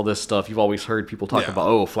into all this stuff, you've always heard people talk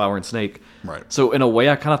about Flower and Snake. Right. So in a way,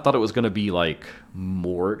 I kind of thought it was going to be like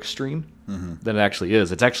more extreme than it actually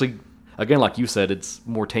is. It's actually, again, like you said, it's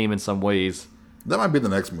more tame in some ways. That might be the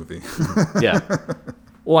next movie. Yeah.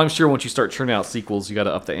 Well, I'm sure once you start churning out sequels, you got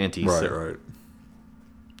to up the ante. Right.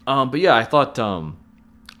 But yeah, I thought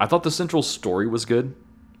the central story was good,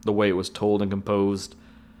 the way it was told and composed.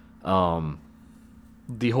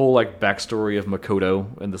 The whole like backstory of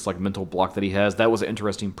Makoto and this like mental block that he has, that was an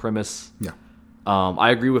interesting premise. Yeah. I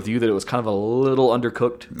agree with you that it was kind of a little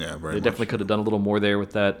undercooked. Yeah, very They definitely could have done a little more there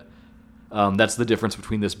with that. That's the difference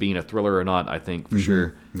between this being a thriller or not, I think, for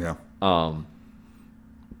sure. Yeah.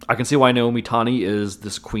 I can see why Naomi Tani is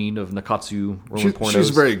this queen of Nakatsu Roman pornos. She's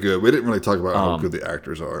very good. We didn't really talk about how good the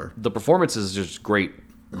actors are. The performance is just great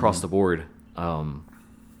across the board.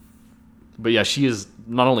 But yeah, she is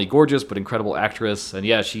not only gorgeous, but incredible actress. And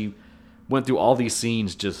yeah, she went through all these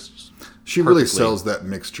scenes just She really sells that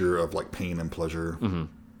mixture of like pain and pleasure. And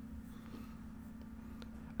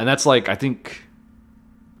that's like, I think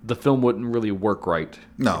the film wouldn't really work right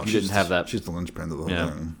if you didn't have that. She's the linchpin of the whole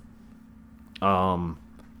thing.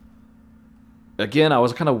 Again, I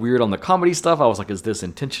was kind of weird on the comedy stuff. I was like, is this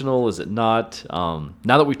intentional? Is it not? Now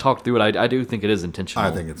that we've talked through it, I do think it is intentional. I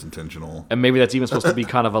think it's intentional. And maybe that's even supposed to be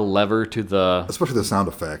kind of a lever to the... Especially the sound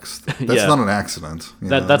effects. That's not an accident.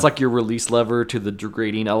 That's like your release lever to the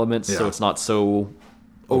degrading elements, so it's not so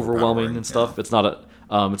overwhelming and stuff. It's not a...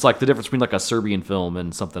 it's like the difference between like a Serbian film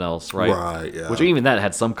and something else, right? Right, yeah. Which even that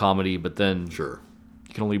had some comedy, but then you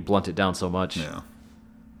can only blunt it down so much. Yeah.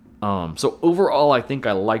 So overall, I think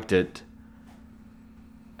I liked it.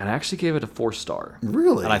 And I actually gave it a 4-star.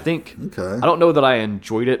 Really? And I think, Okay. I don't know that I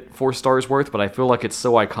enjoyed it 4 stars worth, but I feel like it's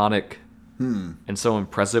so iconic and so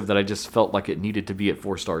impressive that I just felt like it needed to be at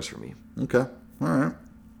 4 stars for me. Okay. All right.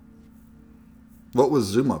 What was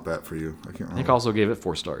Zoom Up at for you? I can't remember. I think I also gave it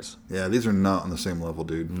 4 stars. Yeah, these are not on the same level,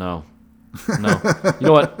 dude. No. No. You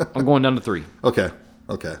know what? I'm going down to 3. Okay.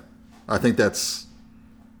 I think that's...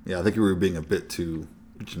 Yeah, I think you were being a bit too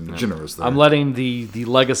generous there. I'm letting the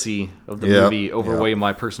legacy of the movie overweigh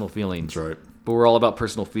my personal feelings. That's right. But we're all about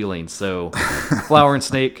personal feelings. So, Flower and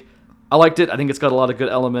Snake, I liked it. I think it's got a lot of good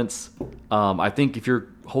elements. I think if you're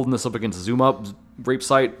holding this up against Zoom Up, Rape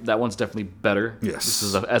Site, that one's definitely better. Yes. This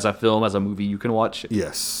is as a film, as a movie you can watch.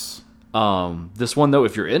 Yes. This one, though,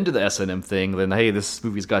 if you're into the S&M thing, then hey, this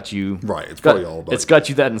movie's got you. Right. It's probably all about It's got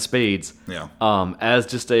you that in spades. Yeah. As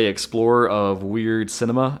just a explorer of weird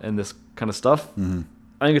cinema and this kind of stuff,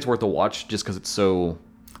 I think it's worth a watch just because it's so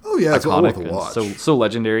Oh, yeah. It's all iconic worth a and watch. so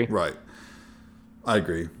legendary. Right. I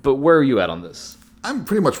agree. But where are you at on this? I'm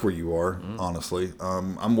pretty much where you are, honestly.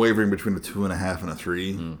 I'm wavering between a 2.5 and a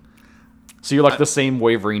 3. So you're like the same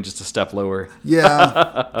wavering, just a step lower.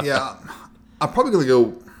 Yeah. Yeah. I'm probably going to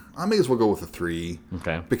go... I may as well go with a 3.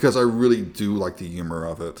 Okay. Because I really do like the humor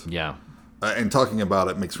of it. Yeah. And talking about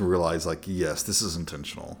it makes me realize, like, yes, this is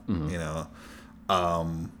intentional. You know?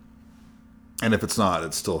 And if it's not,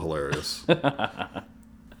 it's still hilarious.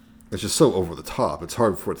 It's just so over the top. It's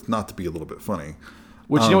hard for it not to be a little bit funny.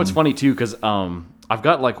 Which, you know what's funny, too, because I've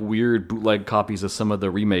got, like, weird bootleg copies of some of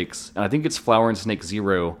the remakes, and I think it's Flower and Snake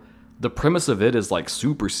Zero. The premise of it is, like,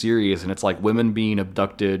 super serious, and it's, like, women being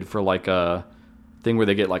abducted for, like, a thing where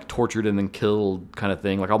they get, like, tortured and then killed kind of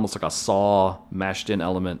thing, like, almost like a Saw mashed-in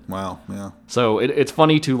element. Wow, yeah. So it's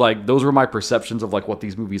funny to, like, those were my perceptions of, like, what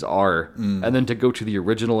these movies are, and then to go to the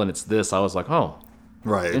original and it's this, I was like, oh,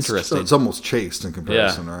 Right. interesting. It's almost chaste in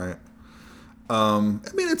comparison, right? I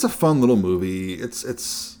mean, it's a fun little movie.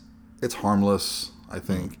 It's harmless, I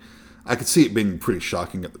think. I could see it being pretty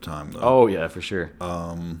shocking at the time, though. Oh, yeah, for sure.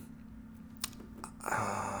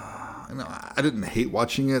 I didn't hate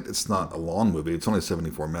watching it. It's not a long movie. It's only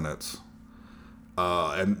 74 minutes.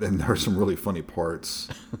 And there are some really funny parts.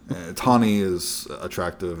 Tawny is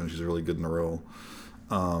attractive, and she's really good in the role.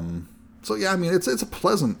 So, yeah, I mean, it's a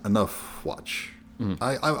pleasant enough watch.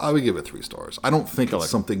 I would give it 3 stars. I don't think it's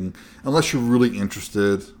something, unless you're really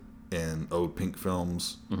interested in old Pink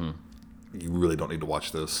films, you really don't need to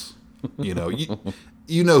watch this. You know,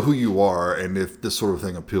 you know who you are, and if this sort of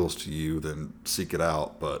thing appeals to you, then seek it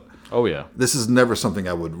out. But oh, yeah. this is never something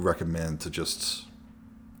I would recommend to just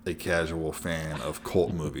a casual fan of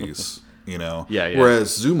cult movies. You know? Yeah.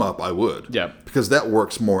 Whereas Zoom Up, I would. Yeah. Because that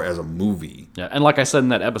works more as a movie. Yeah, and like I said in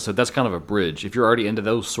that episode, that's kind of a bridge. If you're already into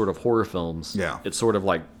those sort of horror films, Yeah. it sort of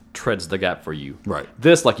like treads the gap for you. Right.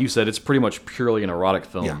 This, like you said, it's pretty much purely an erotic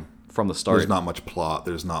film Yeah. from the start. There's not much plot.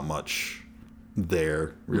 There's not much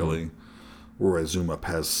there, really. Whereas Zoom Up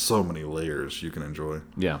has so many layers you can enjoy.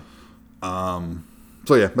 Yeah.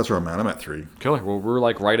 So, yeah, that's where I'm at. I'm at 3. Killer. Well, we're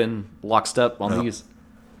like right in lockstep on these.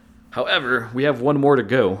 However, we have one more to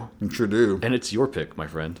go, I sure do. and it's your pick, my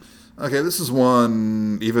friend. Okay, this is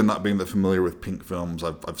one, even not being that familiar with Pink films,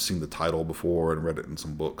 I've seen the title before and read it in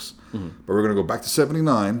some books. But we're going to go back to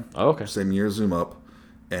 79, Oh, okay. same year as Zoom Up,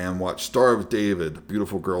 and watch Star of David,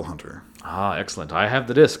 Beautiful Girl Hunter. Ah, excellent. I have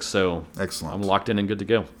the disc, so Excellent. I'm locked in and good to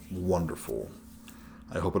go. Wonderful.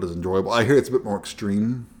 I hope it is enjoyable. I hear it's a bit more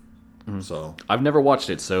extreme, so I've never watched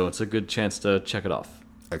it, so it's a good chance to check it off.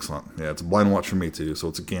 excellent. Yeah, it's a blind watch for me too, so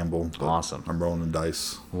it's a gamble. But Awesome. I'm rolling the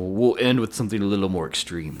dice. Well, we'll end with something a little more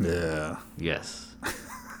extreme. Yeah. Yes.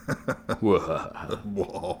 Whoa.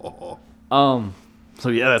 Whoa. So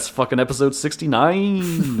yeah, that's fucking episode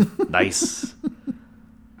 69. Nice.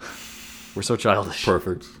 We're so childish.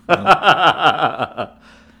 Perfect.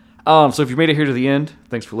 So if you made it here to the end,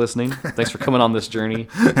 thanks for listening. Thanks for coming on this journey.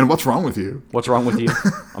 And what's wrong with you? What's wrong with you?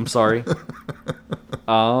 I'm sorry.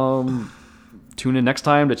 Tune in next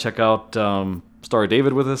time to check out Star of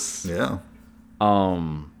David with us. Yeah.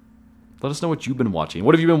 Let us know what you've been watching.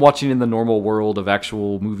 What have you been watching in the normal world of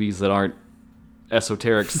actual movies that aren't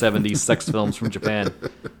esoteric 70s sex films from Japan?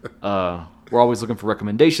 We're always looking for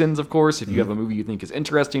recommendations, of course. If you have a movie you think is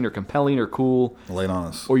interesting or compelling or cool, Lay it on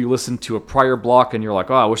us. or you listen to a prior block and you're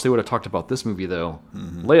like, oh, I wish they would have talked about this movie, though.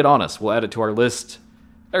 Lay it on us. We'll add it to our list.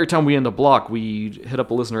 Every time we end a block, we hit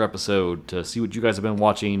up a listener episode to see what you guys have been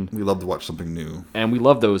watching. We love to watch something new. And we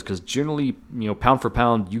love those because generally, pound for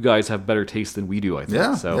pound, you guys have better taste than we do, I think.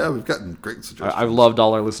 Yeah, So yeah, we've gotten great suggestions. I've loved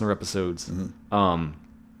all our listener episodes.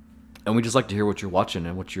 And we just like to hear what you're watching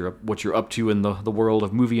and what you're up to in the world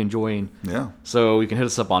of movie enjoying. Yeah. So you can hit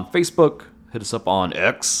us up on Facebook, hit us up on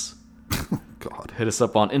X, God. hit us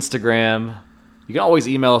up on Instagram. You can always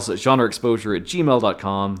email us at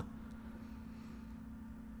genreexposure@gmail.com.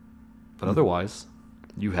 But otherwise,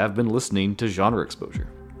 you have been listening to Genre Exposure.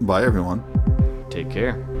 Bye, everyone. Take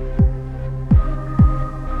care.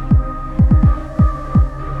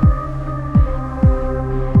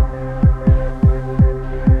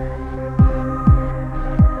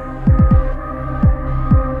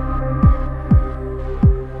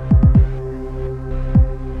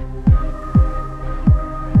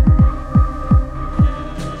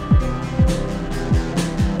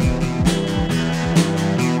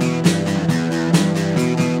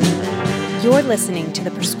 You're listening to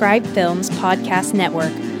the Prescribed Films Podcast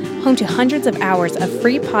Network, home to hundreds of hours of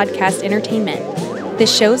free podcast entertainment. The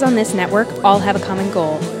shows on this network all have a common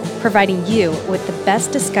goal, providing you with the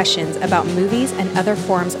best discussions about movies and other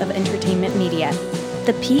forms of entertainment media.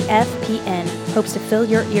 The PFPN hopes to fill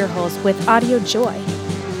your earholes with audio joy.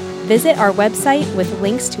 Visit our website with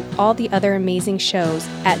links to all the other amazing shows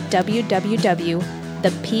at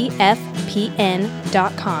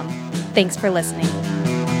www.thepfpn.com. Thanks for listening.